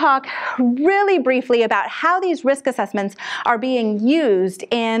just want to talk really briefly about how these risk assessments are being used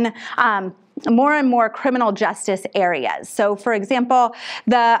in more and more criminal justice areas. So for example,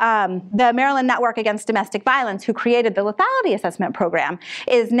 the Maryland Network Against Domestic Violence, who created the lethality assessment program,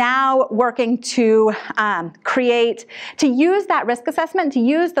 is now working to use that risk assessment, to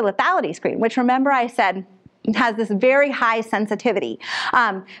use the lethality screen, which remember I said has this very high sensitivity.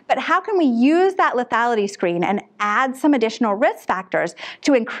 But how can we use that lethality screen and add some additional risk factors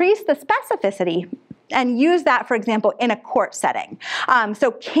to increase the specificity and use that, for example, in a court setting? So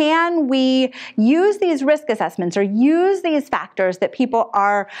can we use these risk assessments or use these factors that people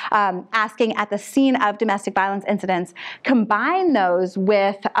are asking at the scene of domestic violence incidents, combine those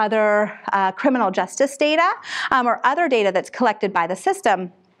with other criminal justice data or other data that's collected by the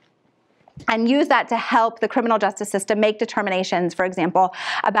system, and use that to help the criminal justice system make determinations, for example,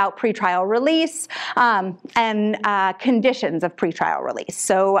 about pretrial release and conditions of pretrial release.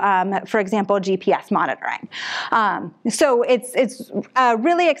 So, for example, GPS monitoring. So it's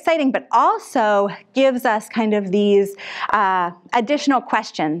really exciting, but also gives us kind of these additional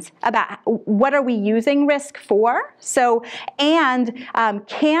questions about what are we using risk for? So, and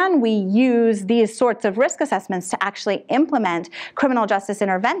can we use these sorts of risk assessments to actually implement criminal justice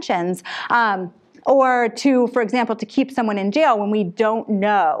interventions? Or to, for example, to keep someone in jail when we don't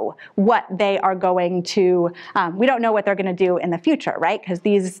know what they are going to, we don't know what they're going to do in the future, right? Because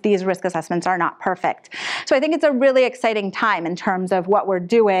these risk assessments are not perfect. So I think it's a really exciting time in terms of what we're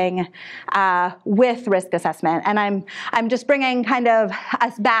doing with risk assessment. And I'm just bringing kind of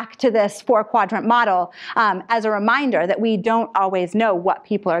us back to this 4-quadrant model as a reminder that we don't always know what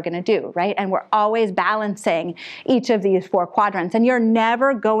people are going to do, right? And we're always balancing each of these 4 quadrants. And you're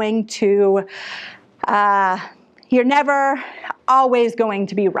never going to you're never always going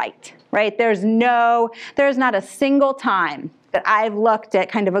to be right? There's not a single time that I've looked at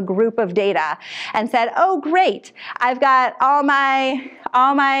kind of a group of data and said, oh, great, I've got all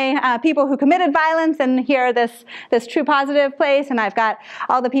my people who committed violence and here this true positive place, and I've got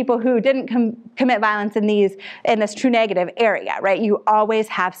all the people who didn't commit violence in this true negative area, right? You always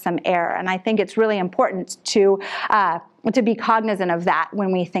have some error, and I think it's really important to be cognizant of that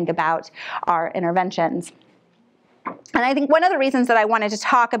when we think about our interventions. And I think one of the reasons that I wanted to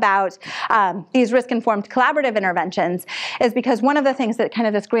talk about these risk-informed collaborative interventions is because one of the things that kind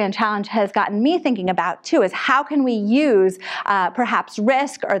of this grand challenge has gotten me thinking about too is how can we use perhaps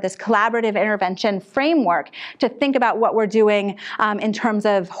risk or this collaborative intervention framework to think about what we're doing in terms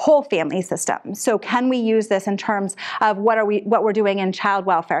of whole family systems. So can we use this in terms of what we're doing in child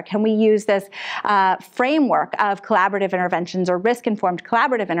welfare? Can we use this framework of collaborative interventions or risk-informed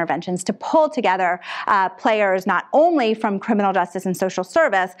collaborative interventions to pull together players not only from criminal justice and social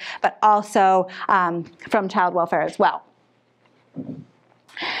service, but also from child welfare as well.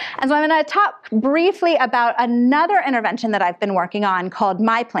 And so I'm going to talk briefly about another intervention that I've been working on called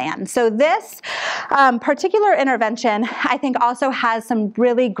My Plan. So this particular intervention, I think, also has some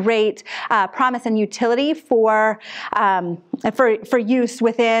really great promise and utility for use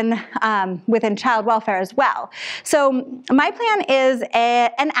within child welfare as well. So My Plan is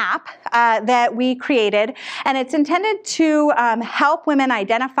an app that we created, and it's intended to help women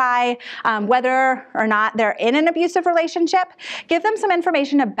identify whether or not they're in an abusive relationship, give them some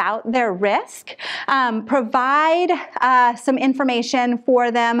information about their risk, provide some information for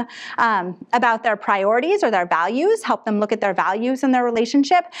them about their priorities or their values, help them look at their values in their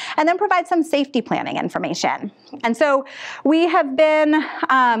relationship, and then provide some safety planning information. And so we've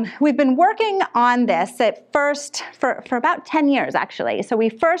been working on this at first for about 10 years, actually. So we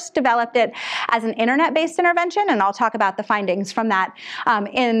first developed it as an internet-based intervention, and I'll talk about the findings from that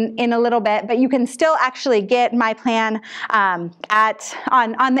in a little bit. But you can still actually get My Plan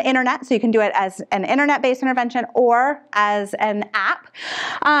on the internet, so you can do it as an internet-based intervention or as an app.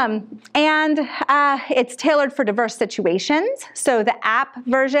 And it's tailored for diverse situations. So the app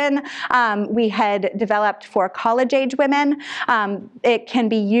version we had developed for college-age women. It can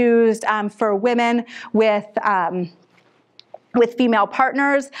be used for women with With female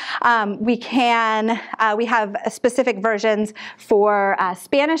partners, we have specific versions for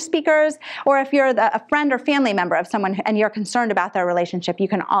Spanish speakers, or if you're a friend or family member of someone and you're concerned about their relationship, you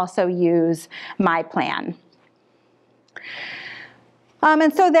can also use My Plan.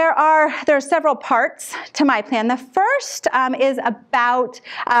 And so there are several parts to My Plan. The first is about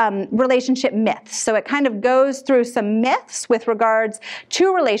relationship myths. So it kind of goes through some myths with regards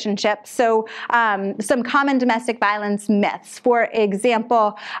to relationships. So some common domestic violence myths. For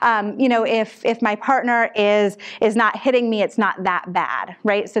example, if my partner is not hitting me, it's not that bad,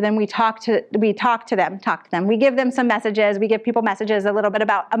 right? So then we talk to them. We give them some messages. We give people messages a little bit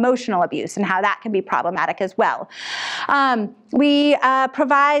about emotional abuse and how that can be problematic as well. We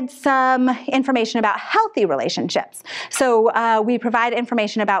provide some information about healthy relationships. So we provide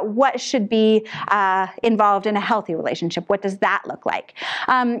information about what should be involved in a healthy relationship. What does that look like?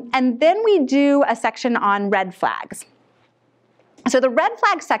 And then we do a section on red flags. So the red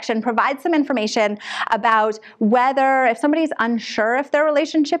flag section provides some information about whether, if somebody's unsure if their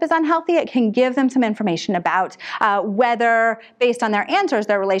relationship is unhealthy, it can give them some information about whether, based on their answers,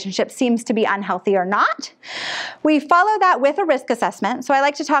 their relationship seems to be unhealthy or not. We follow that with a risk assessment. So I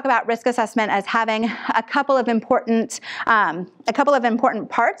like to talk about risk assessment as having a couple of important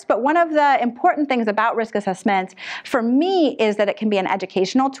parts, but one of the important things about risk assessment for me is that it can be an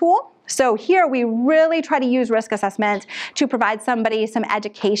educational tool. So here we really try to use risk assessment to provide somebody some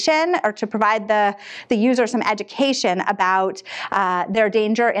education, or to provide the user some education about their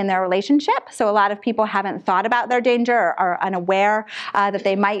danger in their relationship. So a lot of people haven't thought about their danger or are unaware that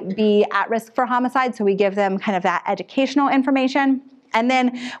they might be at risk for homicide. So we give them kind of that educational information. And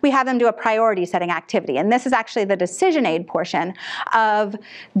then we have them do a priority setting activity. And this is actually the decision aid portion of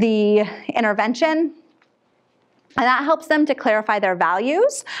the intervention. And that helps them to clarify their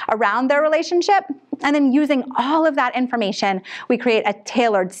values around their relationship. And then using all of that information, we create a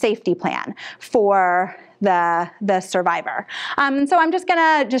tailored safety plan for the survivor. So I'm just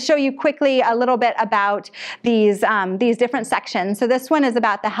gonna show you quickly a little bit about these different sections. So this one is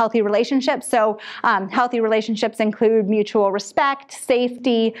about the healthy relationships. So healthy relationships include mutual respect,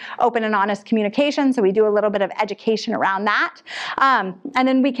 safety, open and honest communication. So we do a little bit of education around that. And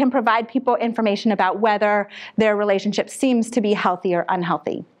then we can provide people information about whether their relationship seems to be healthy or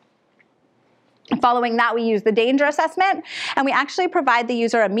unhealthy. Following that, we use the danger assessment, and we actually provide the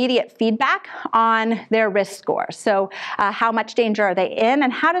user immediate feedback on their risk score. So how much danger are they in,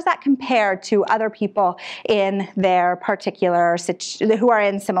 and how does that compare to other people in their particular who are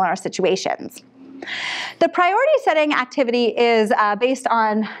in similar situations? The priority setting activity is based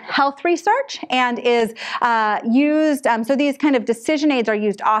on health research and is used, so these kind of decision aids are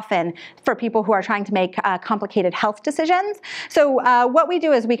used often for people who are trying to make complicated health decisions. So what we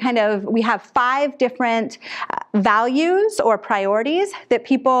do is we have 5 different values or priorities that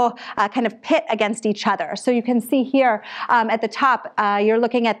people kind of pit against each other. So you can see here at the top, you're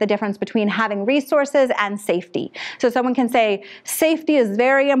looking at the difference between having resources and safety. So someone can say, safety is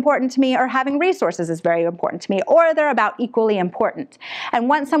very important to me, or having resources is very important to me, or they're about equally important. And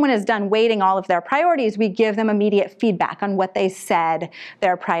once someone is done weighting all of their priorities, we give them immediate feedback on what they said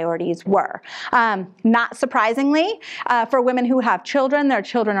their priorities were. Not surprisingly, for women who have children, their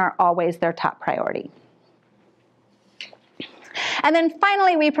children are always their top priority. And then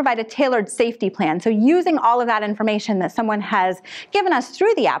finally, we provide a tailored safety plan. So using all of that information that someone has given us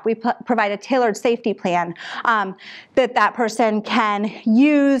through the app, we provide a tailored safety plan that person can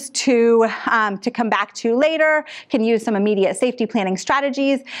use to come back to later, can use some immediate safety planning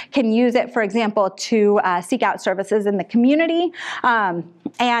strategies, can use it, for example, to seek out services in the community.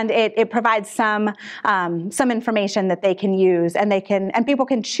 And it provides some information that they can use, and people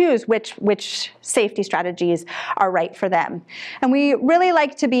can choose which safety strategies are right for them. And we really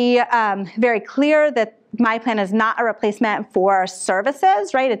like to be very clear that My Plan is not a replacement for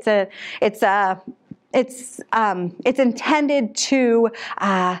services, right? It's intended to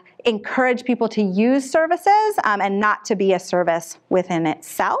encourage people to use services and not to be a service within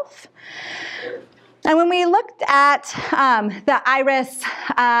itself. And when we looked at the IRIS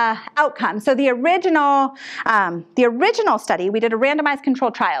outcome, so the original study, we did a randomized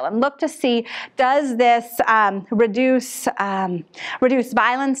controlled trial and looked to see, does this reduce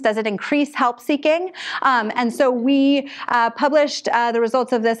violence? Does it increase help seeking? And so we published the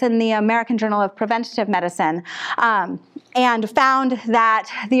results of this in the American Journal of Preventative Medicine and found that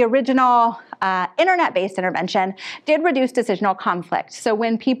the original internet-based intervention did reduce decisional conflict. So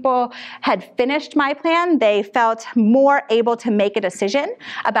when people had finished My Plan, they felt more able to make a decision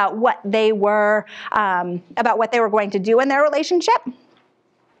about what they were going to do in their relationship.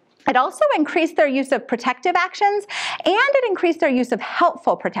 It also increased their use of protective actions, and it increased their use of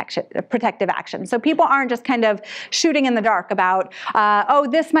helpful protective actions. So people aren't just kind of shooting in the dark about, oh,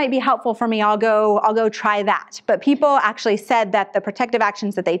 this might be helpful for me, I'll go try that. But people actually said that the protective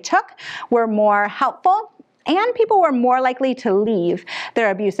actions that they took were more helpful, and people were more likely to leave their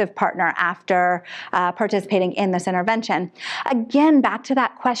abusive partner after participating in this intervention. Again, back to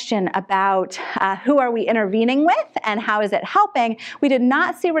that question about who are we intervening with and how is it helping, we did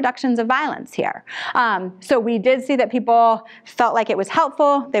not see reductions of violence here. So we did see that people felt like it was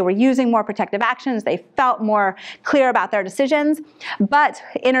helpful, they were using more protective actions, they felt more clear about their decisions, but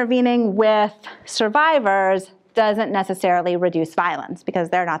intervening with survivors doesn't necessarily reduce violence because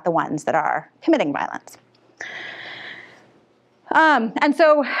they're not the ones that are committing violence. And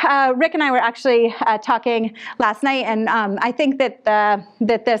so Rick and I were actually talking last night, and I think that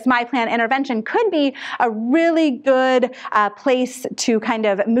that this My Plan intervention could be a really good place to kind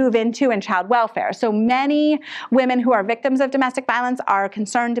of move into in child welfare. So many women who are victims of domestic violence are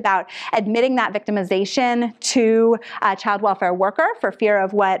concerned about admitting that victimization to a child welfare worker for fear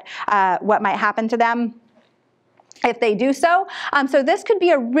of what might happen to them if they do so. So this could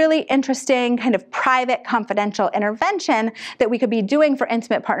be a really interesting kind of private, confidential intervention that we could be doing for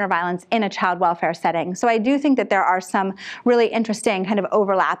intimate partner violence in a child welfare setting. So I do think that there are some really interesting kind of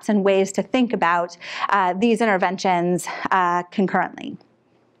overlaps and ways to think about these interventions concurrently.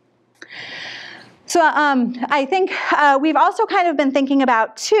 So I think we've also kind of been thinking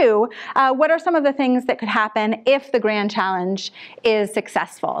about, too, what are some of the things that could happen if the grand challenge is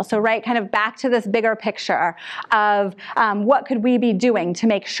successful? So kind of back to this bigger picture of what could we be doing to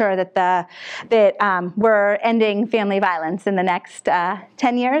make sure that we're ending family violence in the next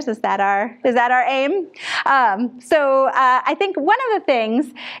 10 years? Is that our aim? So I think one of the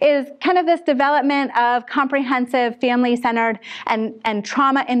things is kind of this development of comprehensive, family-centered, and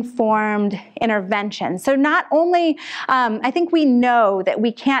trauma-informed intervention. So not only, I think we know that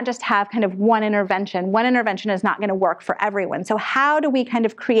we can't just have kind of one intervention. One intervention is not going to work for everyone. So how do we kind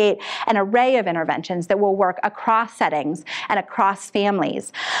of create an array of interventions that will work across settings and across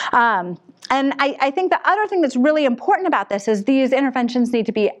families? And I think the other thing that's really important about this is these interventions need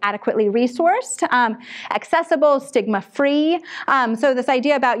to be adequately resourced, accessible, stigma-free. So this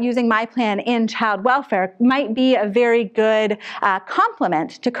idea about using My Plan in child welfare might be a very good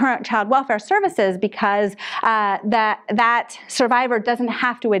complement to current child welfare services because that survivor doesn't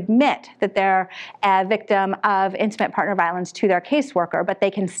have to admit that they're a victim of intimate partner violence to their caseworker, but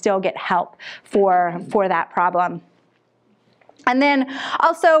they can still get help for that problem. And then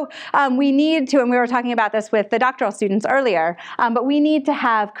also we need to, and we were talking about this with the doctoral students earlier, but we need to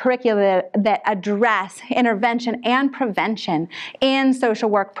have curricula that address intervention and prevention in social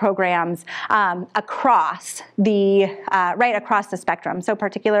work programs across across the spectrum. So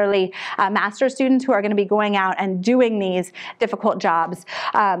particularly master's students who are going to be going out and doing these difficult jobs.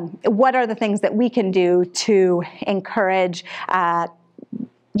 What are the things that we can do to encourage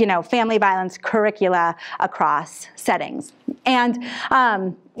family violence curricula across settings? And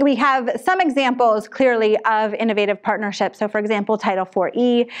we have some examples clearly of innovative partnerships. So for example, Title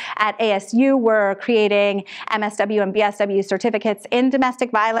IV-E at ASU, we're creating MSW and BSW certificates in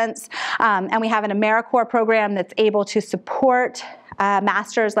domestic violence. And we have an AmeriCorps program that's able to support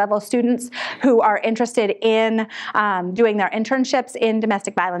master's level students who are interested in doing their internships in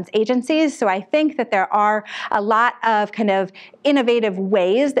domestic violence agencies. So I think that there are a lot of kind of innovative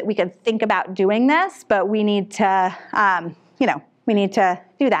ways that we could think about doing this, but we need to, we need to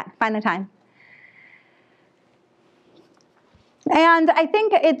do that, find the time. And I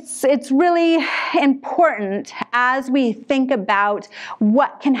think it's really important as we think about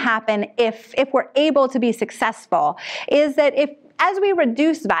what can happen if we're able to be successful, is that as we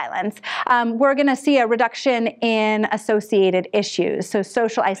reduce violence, we're going to see a reduction in associated issues. So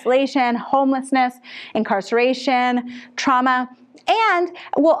social isolation, homelessness, incarceration, trauma. And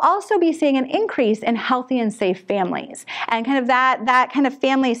we'll also be seeing an increase in healthy and safe families. And kind of that kind of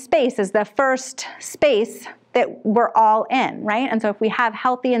family space is the first space that we're all in, right? And so if we have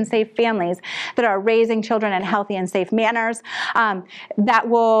healthy and safe families that are raising children in healthy and safe manners, that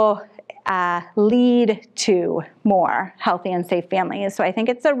will lead to more healthy and safe families. So I think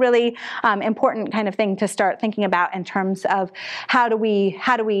it's a really important kind of thing to start thinking about in terms of how do we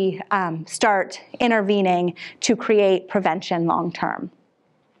start intervening to create prevention long term.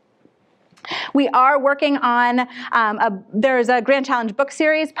 We are working on, there's a Grand Challenge book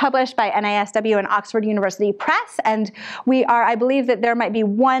series published by NISW and Oxford University Press, and I believe that there might be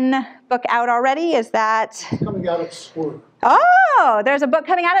one book out already. Is that? Coming out at SWORD. Oh, there's a book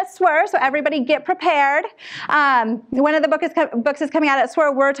coming out at SWR, so everybody get prepared. One of the books is coming out at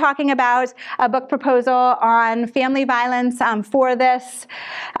SWR. We're talking about a book proposal on family violence for this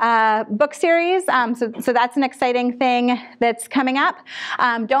book series. So that's an exciting thing that's coming up.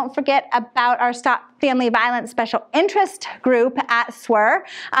 Don't forget about our Stop Family Violence Special Interest Group at SWR.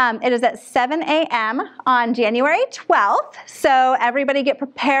 It is at 7 a.m. on January 12th, so everybody get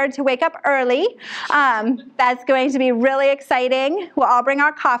prepared to wake up early. That's going to be really exciting. We'll all bring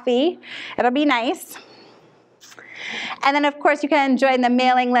our coffee. It'll be nice. And then, of course, you can join the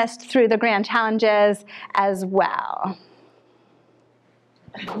mailing list through the Grand Challenges as well.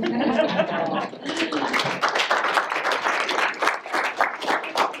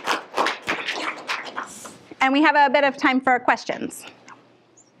 And we have a bit of time for questions.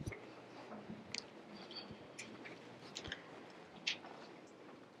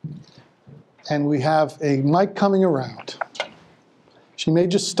 And we have a mic coming around. She may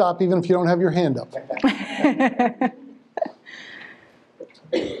just stop even if you don't have your hand up.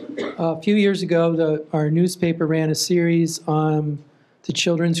 A few years ago, our newspaper ran a series on the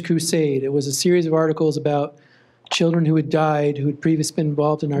Children's Crusade. It was a series of articles about children who had died, who had previously been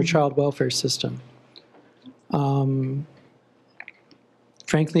involved in our child welfare system.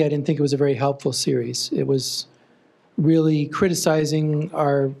 Frankly, I didn't think it was a very helpful series. It was really criticizing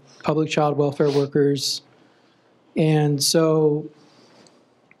our public child welfare workers. And so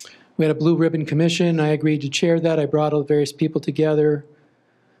we had a Blue Ribbon Commission. I agreed to chair that. I brought all the various people together.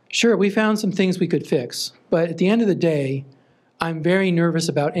 Sure, we found some things we could fix. But at the end of the day, I'm very nervous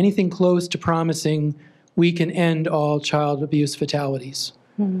about anything close to promising we can end all child abuse fatalities.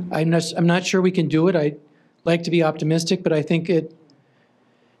 Mm-hmm. I'm not sure we can do it. I'd like to be optimistic, but I think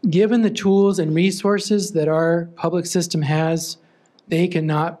given the tools and resources that our public system has, they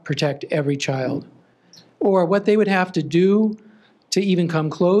cannot protect every child. Or what they would have to do to even come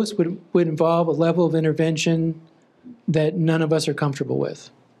close would involve a level of intervention that none of us are comfortable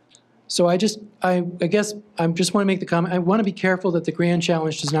with. So I guess I just want to make the comment, I want to be careful that the Grand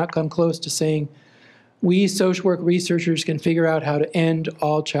Challenge does not come close to saying we social work researchers can figure out how to end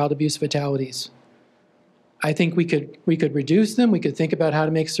all child abuse fatalities. I think we could reduce them. We could think about how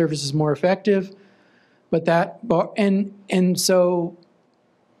to make services more effective. But and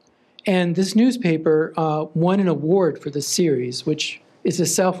this newspaper won an award for the series, which is a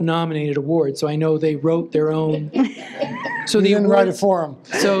self-nominated award. So I know they wrote their own. So you didn't write it for them.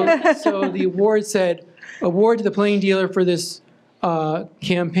 So the award said, award to the plain dealer for this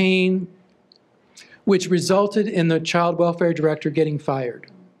campaign, which resulted in the child welfare director getting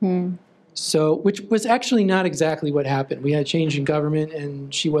fired. So, which was actually not exactly what happened. We had a change in government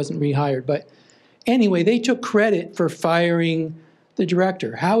and she wasn't rehired. But anyway, they took credit for firing the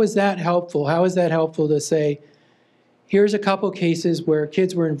director. How is that helpful? How is that helpful to say, here's a couple cases where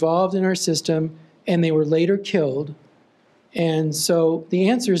kids were involved in our system and they were later killed. And so the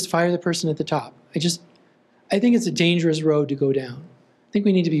answer is fire the person at the top. I think it's a dangerous road to go down. I think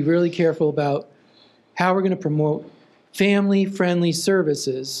we need to be really careful about how we're going to promote family-friendly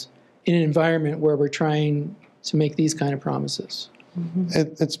services in an environment where we're trying to make these kind of promises.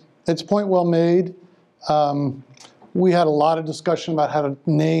 Mm-hmm. It's point well made. We had a lot of discussion about how to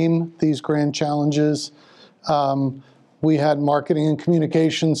name these grand challenges. We had marketing and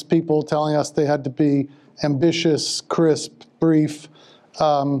communications people telling us they had to be ambitious, crisp, brief.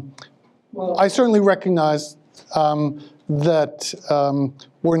 I certainly recognize that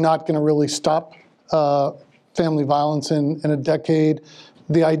we're not going to really stop family violence in a decade.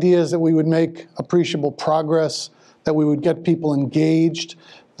 The idea is that we would make appreciable progress, that we would get people engaged,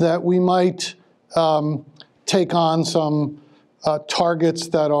 that we might take on some targets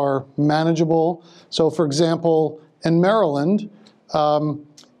that are manageable. So for example, in Maryland,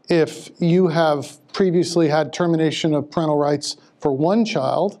 if you have previously had termination of parental rights for one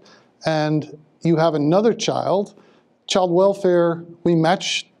child and you have another child welfare, we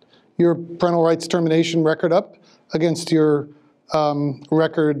match your parental rights termination record up against your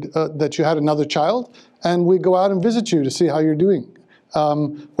record that you had another child, and we go out and visit you to see how you're doing.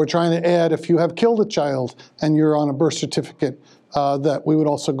 We're trying to add, if you have killed a child and you're on a birth certificate, that we would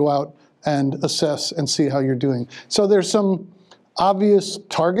also go out and assess and see how you're doing. So there's some obvious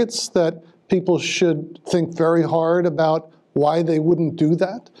targets that people should think very hard about why they wouldn't do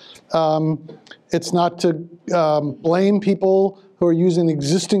that. It's not to blame people who are using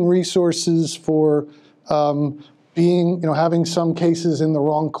existing resources for having some cases in the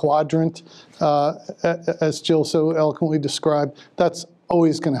wrong quadrant, as Jill so eloquently described. That's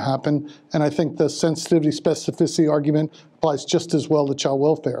always going to happen. And I think the sensitivity specificity argument applies just as well to child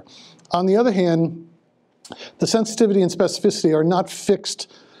welfare. On the other hand, The sensitivity and specificity are not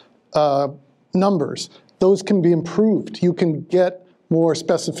fixed numbers. Those can be improved. You can get more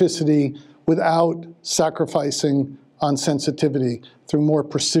specificity without sacrificing on sensitivity through more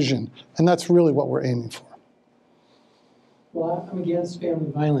precision. And that's really what we're aiming for. Well, I'm against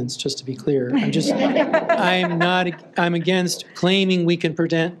family violence, just to be clear. I'm against claiming we can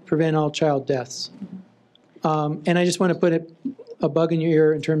prevent all child deaths. And I just want to put a bug in your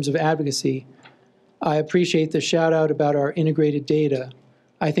ear in terms of advocacy. I appreciate the shout out about our integrated data.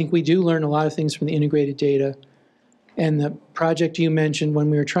 I think we do learn a lot of things from the integrated data. And the project you mentioned, when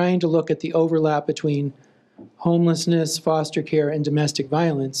we were trying to look at the overlap between homelessness, foster care, and domestic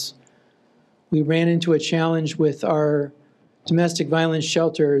violence, we ran into a challenge with our domestic violence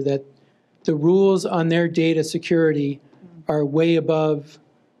shelter that the rules on their data security are way above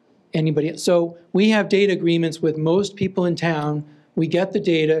anybody else. So we have data agreements with most people in town. We get the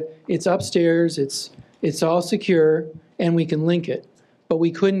data, it's upstairs, it's all secure, and we can link it. But we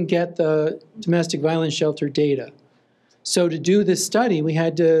couldn't get the domestic violence shelter data. So to do this study, we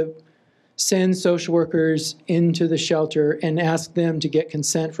had to send social workers into the shelter and ask them to get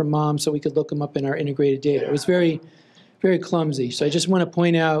consent from moms so we could look them up in our integrated data. It was very, very clumsy. So I just want to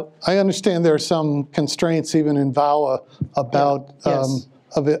point out. I understand there are some constraints even in VAWA about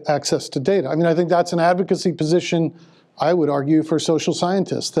of access to data. I mean, I think that's an advocacy position, I would argue, for social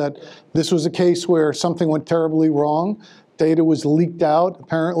scientists, that this was a case where something went terribly wrong. Data was leaked out,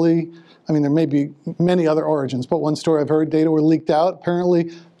 apparently. I mean, there may be many other origins, but one story I've heard, data were leaked out,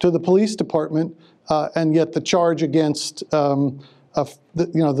 apparently, to the police department, and yet the charge against the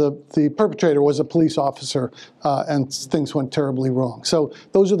perpetrator was a police officer, and things went terribly wrong. So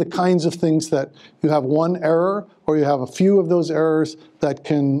those are the kinds of things that you have one error, or you have a few of those errors that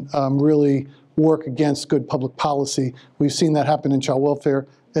can really work against good public policy. We've seen that happen in child welfare.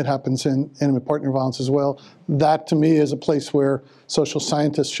 It happens in intimate partner violence as well. That, to me, is a place where social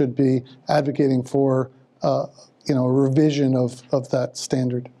scientists should be advocating for, a revision of that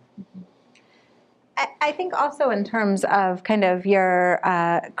standard. I think also in terms of kind of your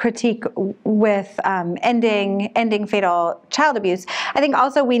critique with ending fatal child abuse, I think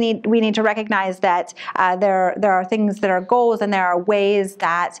also we need to recognize that there are things that are goals, and there are ways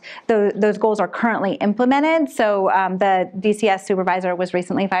that those goals are currently implemented. So the DCS supervisor was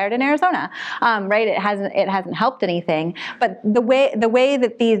recently fired in Arizona, right? It hasn't helped anything, but the way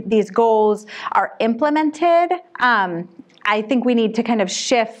that these goals are implemented, I think we need to kind of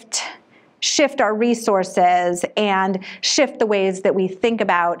shift our resources and shift the ways that we think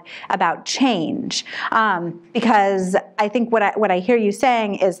about change, because I think what I hear you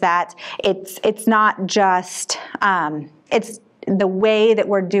saying is that it's not just it's the way that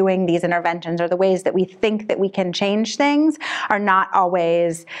we're doing these interventions, or the ways that we think that we can change things, are not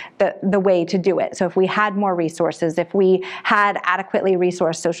always the way to do it. So if we had more resources, if we had adequately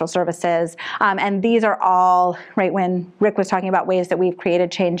resourced social services, and these are all, right, when Rick was talking about ways that we've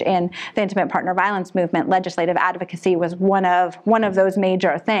created change in the intimate partner violence movement, legislative advocacy was one of those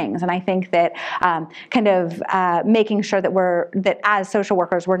major things. And I think that making sure that as social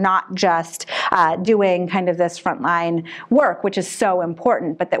workers, we're not just doing kind of this frontline work, which is so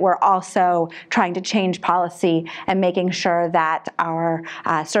important, but that we're also trying to change policy and making sure that our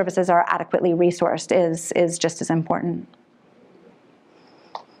services are adequately resourced is just as important.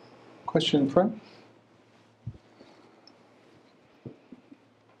 Question in front?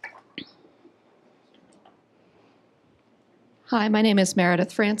 Hi, my name is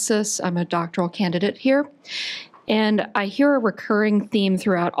Meredith Francis. I'm a doctoral candidate here. And I hear a recurring theme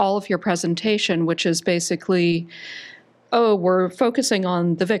throughout all of your presentation, which is basically, we're focusing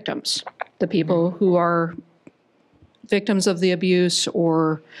on the victims, the people who are victims of the abuse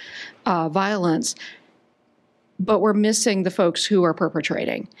or violence, but we're missing the folks who are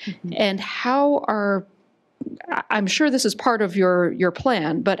perpetrating. Mm-hmm. And I'm sure this is part of your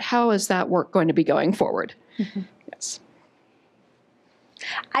plan, but how is that work going to be going forward? Mm-hmm. Yes.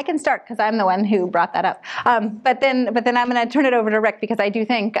 I can start because I'm the one who brought that up. But then I'm going to turn it over to Rick, because I do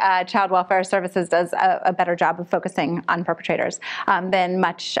think Child Welfare Services does a better job of focusing on perpetrators than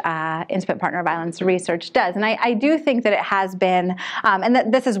much intimate partner violence research does. And I do think that it has been,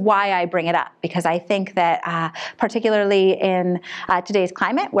 and this is why I bring it up, because I think that particularly in today's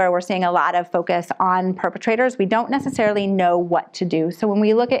climate, where we're seeing a lot of focus on perpetrators, we don't necessarily know what to do. So when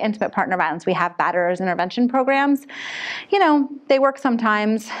we look at intimate partner violence, we have batterers intervention programs. They work sometimes.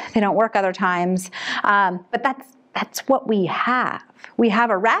 They don't work other times, but that's what we have. We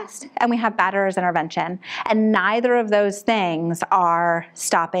have arrest and we have batterers intervention, and neither of those things are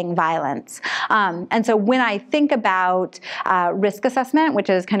stopping violence. And so when I think about risk assessment, which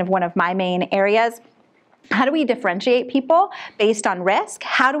is kind of one of my main areas, How do we differentiate people based on risk?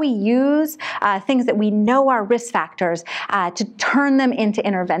 How do we use things that we know are risk factors to turn them into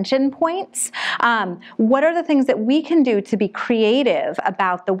intervention points? What are the things that we can do to be creative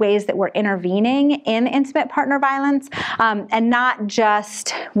about the ways that we're intervening in intimate partner violence, and not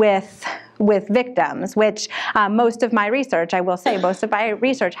just with victims, which most of my research, I will say, most of my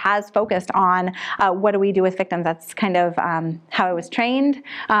research has focused on what do we do with victims. That's kind of how I was trained.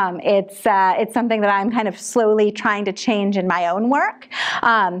 It's something that I'm kind of slowly trying to change in my own work,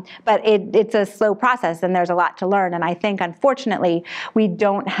 but it's a slow process, and there's a lot to learn. And I think, unfortunately, we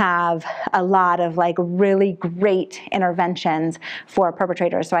don't have a lot of like really great interventions for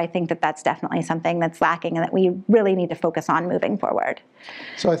perpetrators. So I think that that's definitely something that's lacking, and that we really need to focus on moving forward.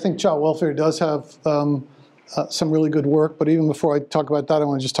 So I think child welfare does have some really good work, but even before I talk about that, I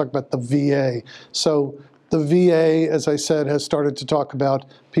want to just talk about the VA. So the VA, as I said, has started to talk about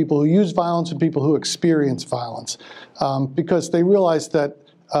people who use violence and people who experience violence, because they realize that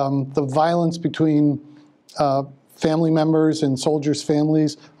the violence between family members and soldiers'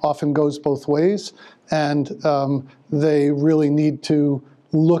 families often goes both ways, and they really need to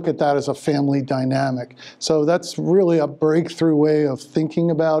look at that as a family dynamic. So that's really a breakthrough way of thinking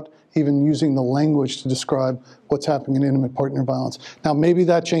about even using the language to describe what's happening in intimate partner violence. Now, maybe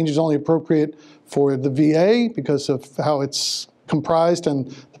that change is only appropriate for the VA because of how it's comprised, and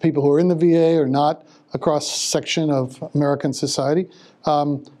the people who are in the VA are not a cross-section of American society.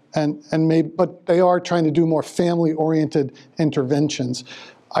 But they are trying to do more family-oriented interventions.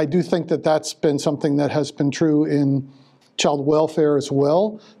 I do think that that's been something that has been true in child welfare as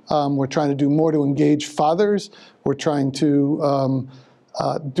well. We're trying to do more to engage fathers. We're trying to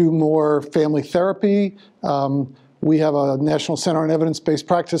do more family therapy. We have a National Center on Evidence-Based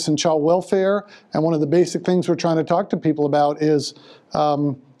Practice in Child Welfare, and one of the basic things we're trying to talk to people about is,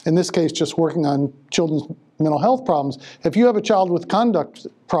 in this case, just working on children's mental health problems. If you have a child with conduct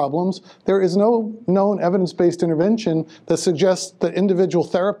problems, there is no known evidence-based intervention that suggests that individual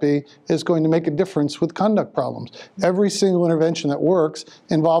therapy is going to make a difference with conduct problems. Every single intervention that works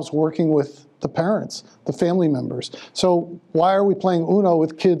involves working with the parents, the family members. So why are we playing Uno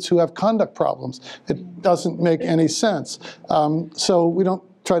with kids who have conduct problems? It doesn't make any sense. So we don't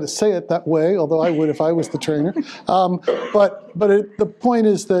try to say it that way, although I would if I was the trainer. The point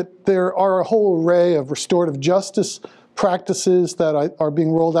is that there are a whole array of restorative justice practices that are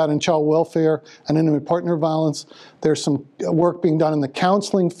being rolled out in child welfare and intimate partner violence. There's some work being done in the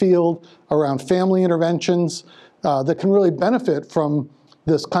counseling field around family interventions that can really benefit from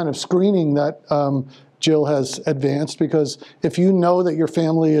this kind of screening that Jill has advanced, because if you know that your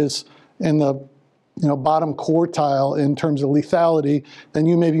family is in the bottom quartile in terms of lethality, then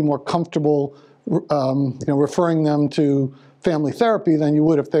you may be more comfortable referring them to family therapy than you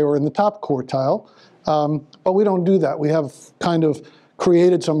would if they were in the top quartile. But we don't do that. We have kind of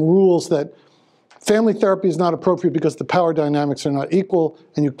created some rules that family therapy is not appropriate because the power dynamics are not equal,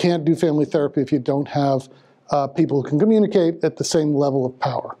 and you can't do family therapy if you don't have people who can communicate at the same level of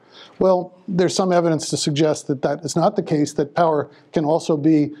power. Well, there's some evidence to suggest that that is not the case, that power can also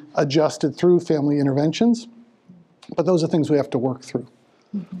be adjusted through family interventions, but those are things we have to work through.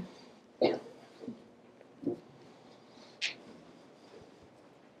 Mm-hmm.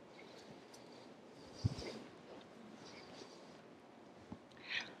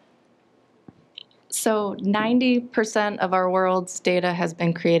 So 90% of our world's data has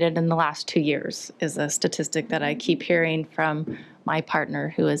been created in the last 2 years, is a statistic that I keep hearing from my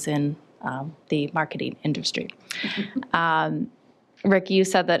partner who is in the marketing industry. Rick, you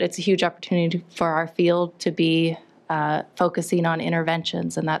said that it's a huge opportunity for our field to be focusing on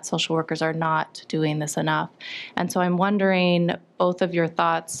interventions, and that social workers are not doing this enough. And so I'm wondering, both of your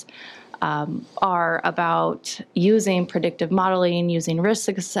thoughts are about using predictive modeling, using risk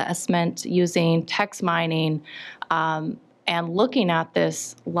assessment, using text mining, and looking at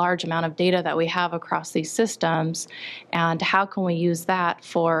this large amount of data that we have across these systems, and how can we use that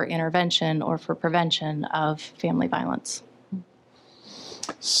for intervention or for prevention of family violence?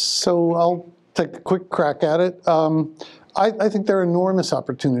 So I'll take a quick crack at it. I think there are enormous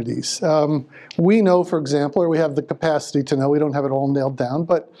opportunities. We know, for example, or we have the capacity to know, we don't have it all nailed down,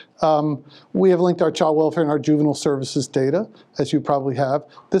 but we have linked our child welfare and our juvenile services data, as you probably have.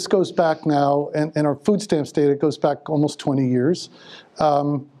 This goes back now, and our food stamps data goes back almost 20 years.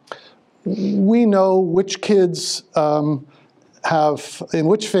 We know which kids in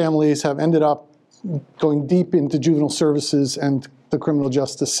which families have ended up going deep into juvenile services and the criminal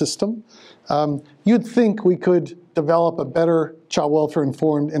justice system. You'd think we could develop a better child welfare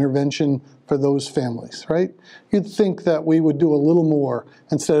informed intervention for those families, right? You'd think that we would do a little more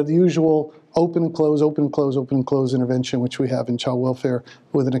instead of the usual open and close, open and close, open and close intervention, which we have in child welfare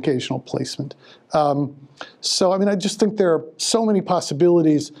with an occasional placement. So, I mean, I just think there are so many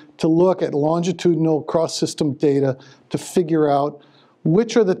possibilities to look at longitudinal cross-system data to figure out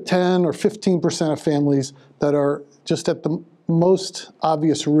which are the 10 or 15% of families that are just at the most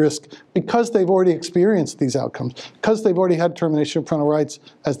obvious risk because they've already experienced these outcomes, because they've already had termination of parental rights,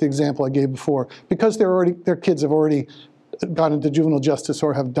 as the example I gave before, because their kids have already gone into juvenile justice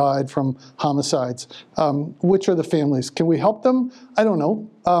or have died from homicides. Which are the families? Can we help them? I don't know,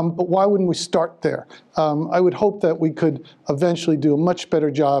 but why wouldn't we start there? I would hope that we could eventually do a much better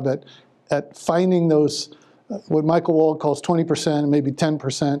job at finding those, what Michael Wald calls 20%, maybe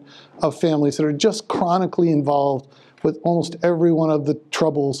 10% of families that are just chronically involved with almost every one of the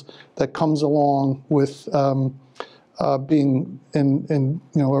troubles that comes along with being in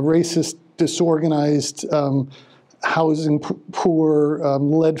a racist, disorganized, housing poor,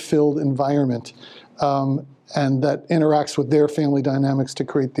 lead-filled environment, and that interacts with their family dynamics to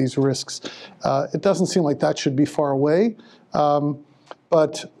create these risks. It doesn't seem like that should be far away,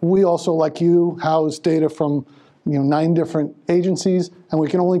 but we also, like you, house data from 9 different agencies, and we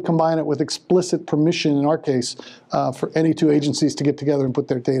can only combine it with explicit permission, in our case, for any 2 agencies to get together and put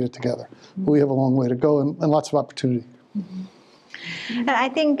their data together. We have a long way to go and lots of opportunity. Mm-hmm. And I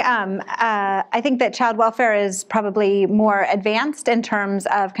think that child welfare is probably more advanced in terms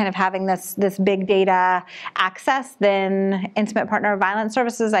of kind of having this big data access than intimate partner violence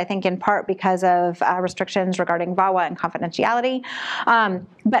services. I think in part because of restrictions regarding VAWA and confidentiality.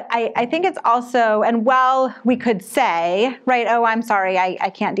 But I think it's also, and while we could say, right, oh, I'm sorry, I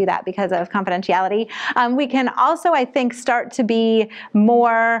can't do that because of confidentiality, we can also, I think, start to be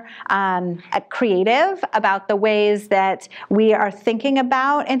more creative about the ways that we are thinking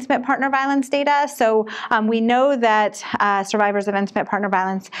about intimate partner violence data. So we know that survivors of intimate partner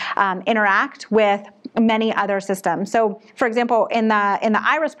violence interact with many other systems. So, for example, in the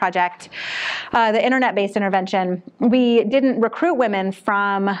IRIS project, the internet-based intervention, we didn't recruit women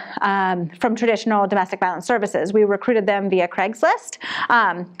from traditional domestic violence services. We recruited them via Craigslist.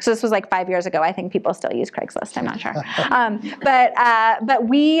 So this was like 5 years ago. I think people still use Craigslist. I'm not sure. But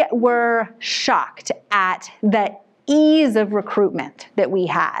we were shocked at the ease of recruitment that we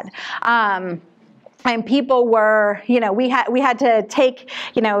had. And people were, we had to take,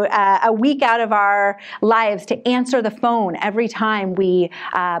 a week out of our lives to answer the phone every time we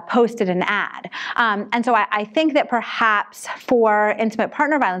posted an ad. And so I think that perhaps for intimate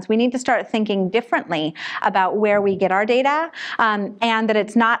partner violence, we need to start thinking differently about where we get our data, and that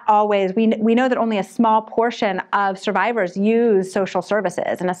it's not always, we know that only a small portion of survivors use social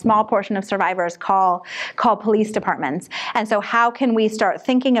services, and a small portion of survivors call police departments. And so how can we start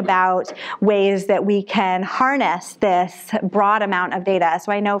thinking about ways that we can harness this broad amount of data?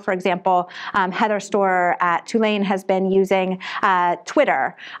 So I know, for example, Heather Storer at Tulane has been using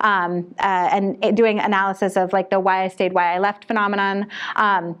Twitter and doing analysis of like the why I stayed, why I left phenomenon.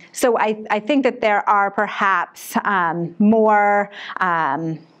 So I think that there are perhaps more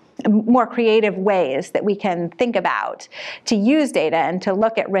creative ways that we can think about to use data and to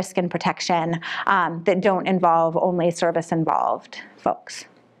look at risk and protection that don't involve only service-involved folks.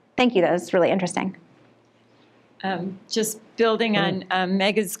 Thank you. That was really interesting. Just building on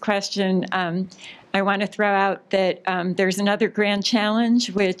Mega's question, I want to throw out that there's another grand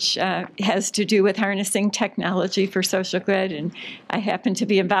challenge which has to do with harnessing technology for social good, and I happen to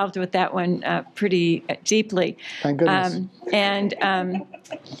be involved with that one pretty deeply. Thank goodness.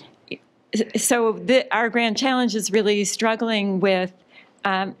 So our grand challenge is really struggling with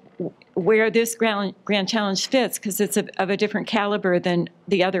where this grand challenge fits, because it's of a different caliber than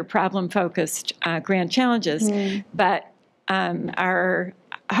the other problem-focused grand challenges. But our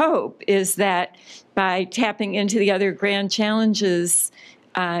hope is that by tapping into the other grand challenges,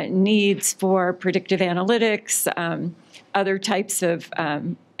 needs for predictive analytics, other types of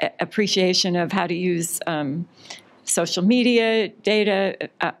appreciation of how to use social media data,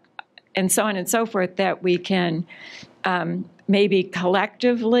 and so on and so forth, that we can maybe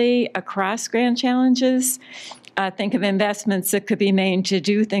collectively across grand challenges think of investments that could be made to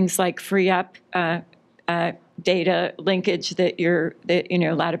do things like free up data linkage that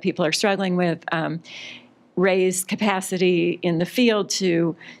a lot of people are struggling with, raise capacity in the field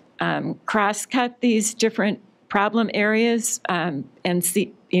to cross-cut these different problem areas, and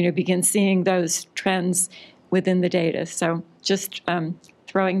see, begin seeing those trends within the data. So just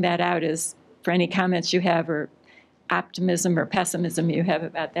throwing that out as for any comments you have or optimism or pessimism you have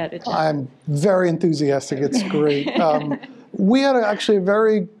about that agenda. I'm very enthusiastic. It's great. We had actually a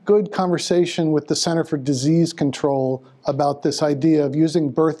very good conversation with the Center for Disease Control about this idea of using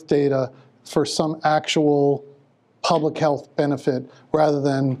birth data for some actual public health benefit rather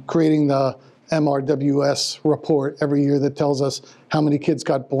than creating the MRWS report every year that tells us how many kids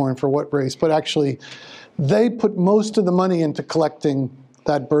got born for what race. But actually, they put most of the money into collecting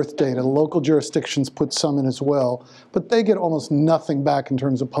that birth data. Local jurisdictions put some in as well, but they get almost nothing back in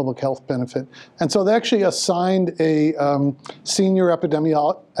terms of public health benefit. And so they actually assigned a senior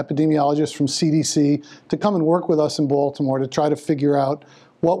epidemiologist from CDC to come and work with us in Baltimore to try to figure out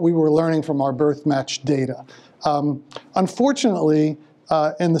what we were learning from our birth match data. Unfortunately,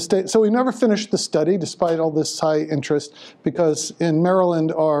 in the state, so we never finished the study despite all this high interest, because in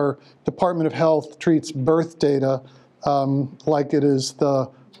Maryland, our Department of Health treats birth data like it is the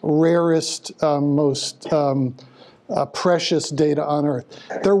rarest, most precious data on earth.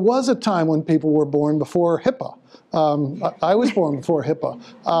 There was a time when people were born before HIPAA. I was born before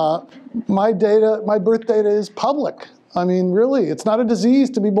HIPAA. My birth data is public. I mean, really, it's not a disease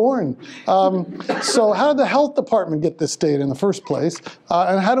to be born. So how did the health department get this data in the first place?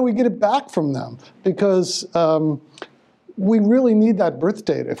 And how do we get it back from them? Because we really need that birth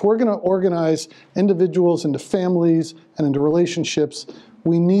data. If we're going to organize individuals into families and into relationships,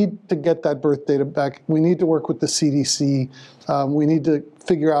 we need to get that birth data back. We need to work with the CDC. We need to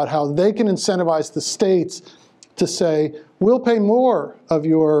figure out how they can incentivize the states to say, we'll pay more of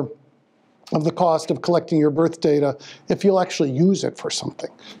the cost of collecting your birth data if you'll actually use it for something,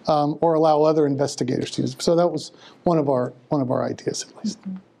 or allow other investigators to use it. So that was one of our ideas, at least.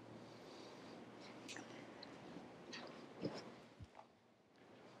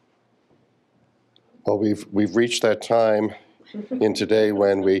 Well, we've reached that time in today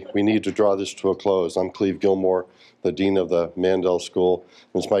when we need to draw this to a close. I'm Cleve Gilmore, the Dean of the Mandel School.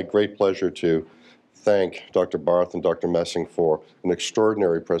 And it's my great pleasure to thank Dr. Barth and Dr. Messing for an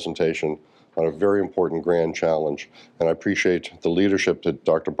extraordinary presentation on a very important grand challenge. And I appreciate the leadership that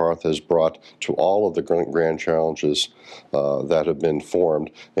Dr. Barth has brought to all of the grand challenges that have been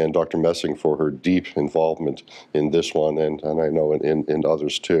formed, and Dr. Messing for her deep involvement in this one, and I know in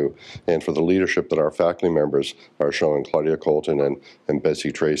others too, and for the leadership that our faculty members are showing, Claudia Colton and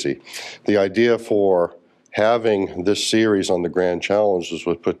Betsy Tracy. The idea for having this series on the grand challenges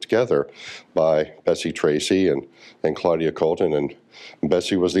was put together by Betsy Tracy and Claudia Colton, and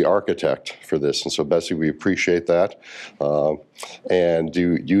Betsy was the architect for this, and so Betsy, we appreciate that. And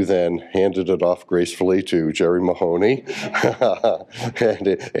you then handed it off gracefully to Jerry Mahoney,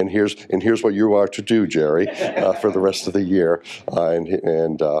 and here's what you are to do, Jerry, for the rest of the year.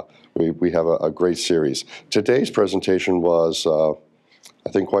 We have a great series. Today's presentation was, I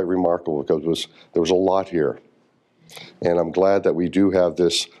think, quite remarkable because there was a lot here. And I'm glad that we do have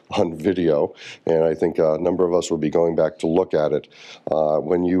this on video, and I think a number of us will be going back to look at it.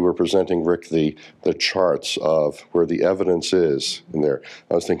 When you were presenting, Rick, the charts of where the evidence is in there,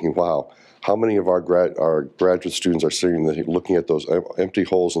 I was thinking, wow, how many of our graduate students are sitting there looking at those empty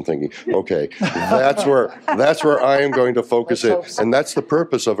holes and thinking, okay, that's where I am going to focus it. And that's the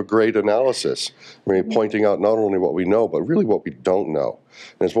purpose of a great analysis. I mean, pointing out not only what we know, but really what we don't know.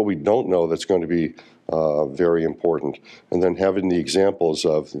 And it's what we don't know that's going to be very important. And then having the examples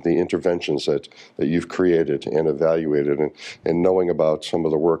of the interventions that you've created and evaluated, and knowing about some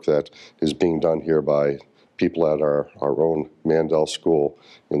of the work that is being done here by people at our own Mandel School,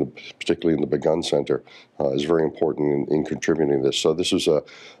 particularly in the Begun Center, is very important in contributing to this. So this is a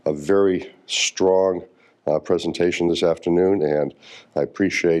very strong presentation this afternoon, and I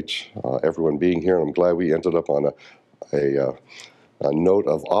appreciate everyone being here, and I'm glad we ended up on a note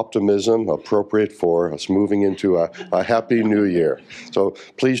of optimism appropriate for us moving into a happy new year. So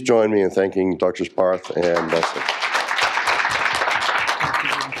please join me in thanking Drs. Barth and Messing.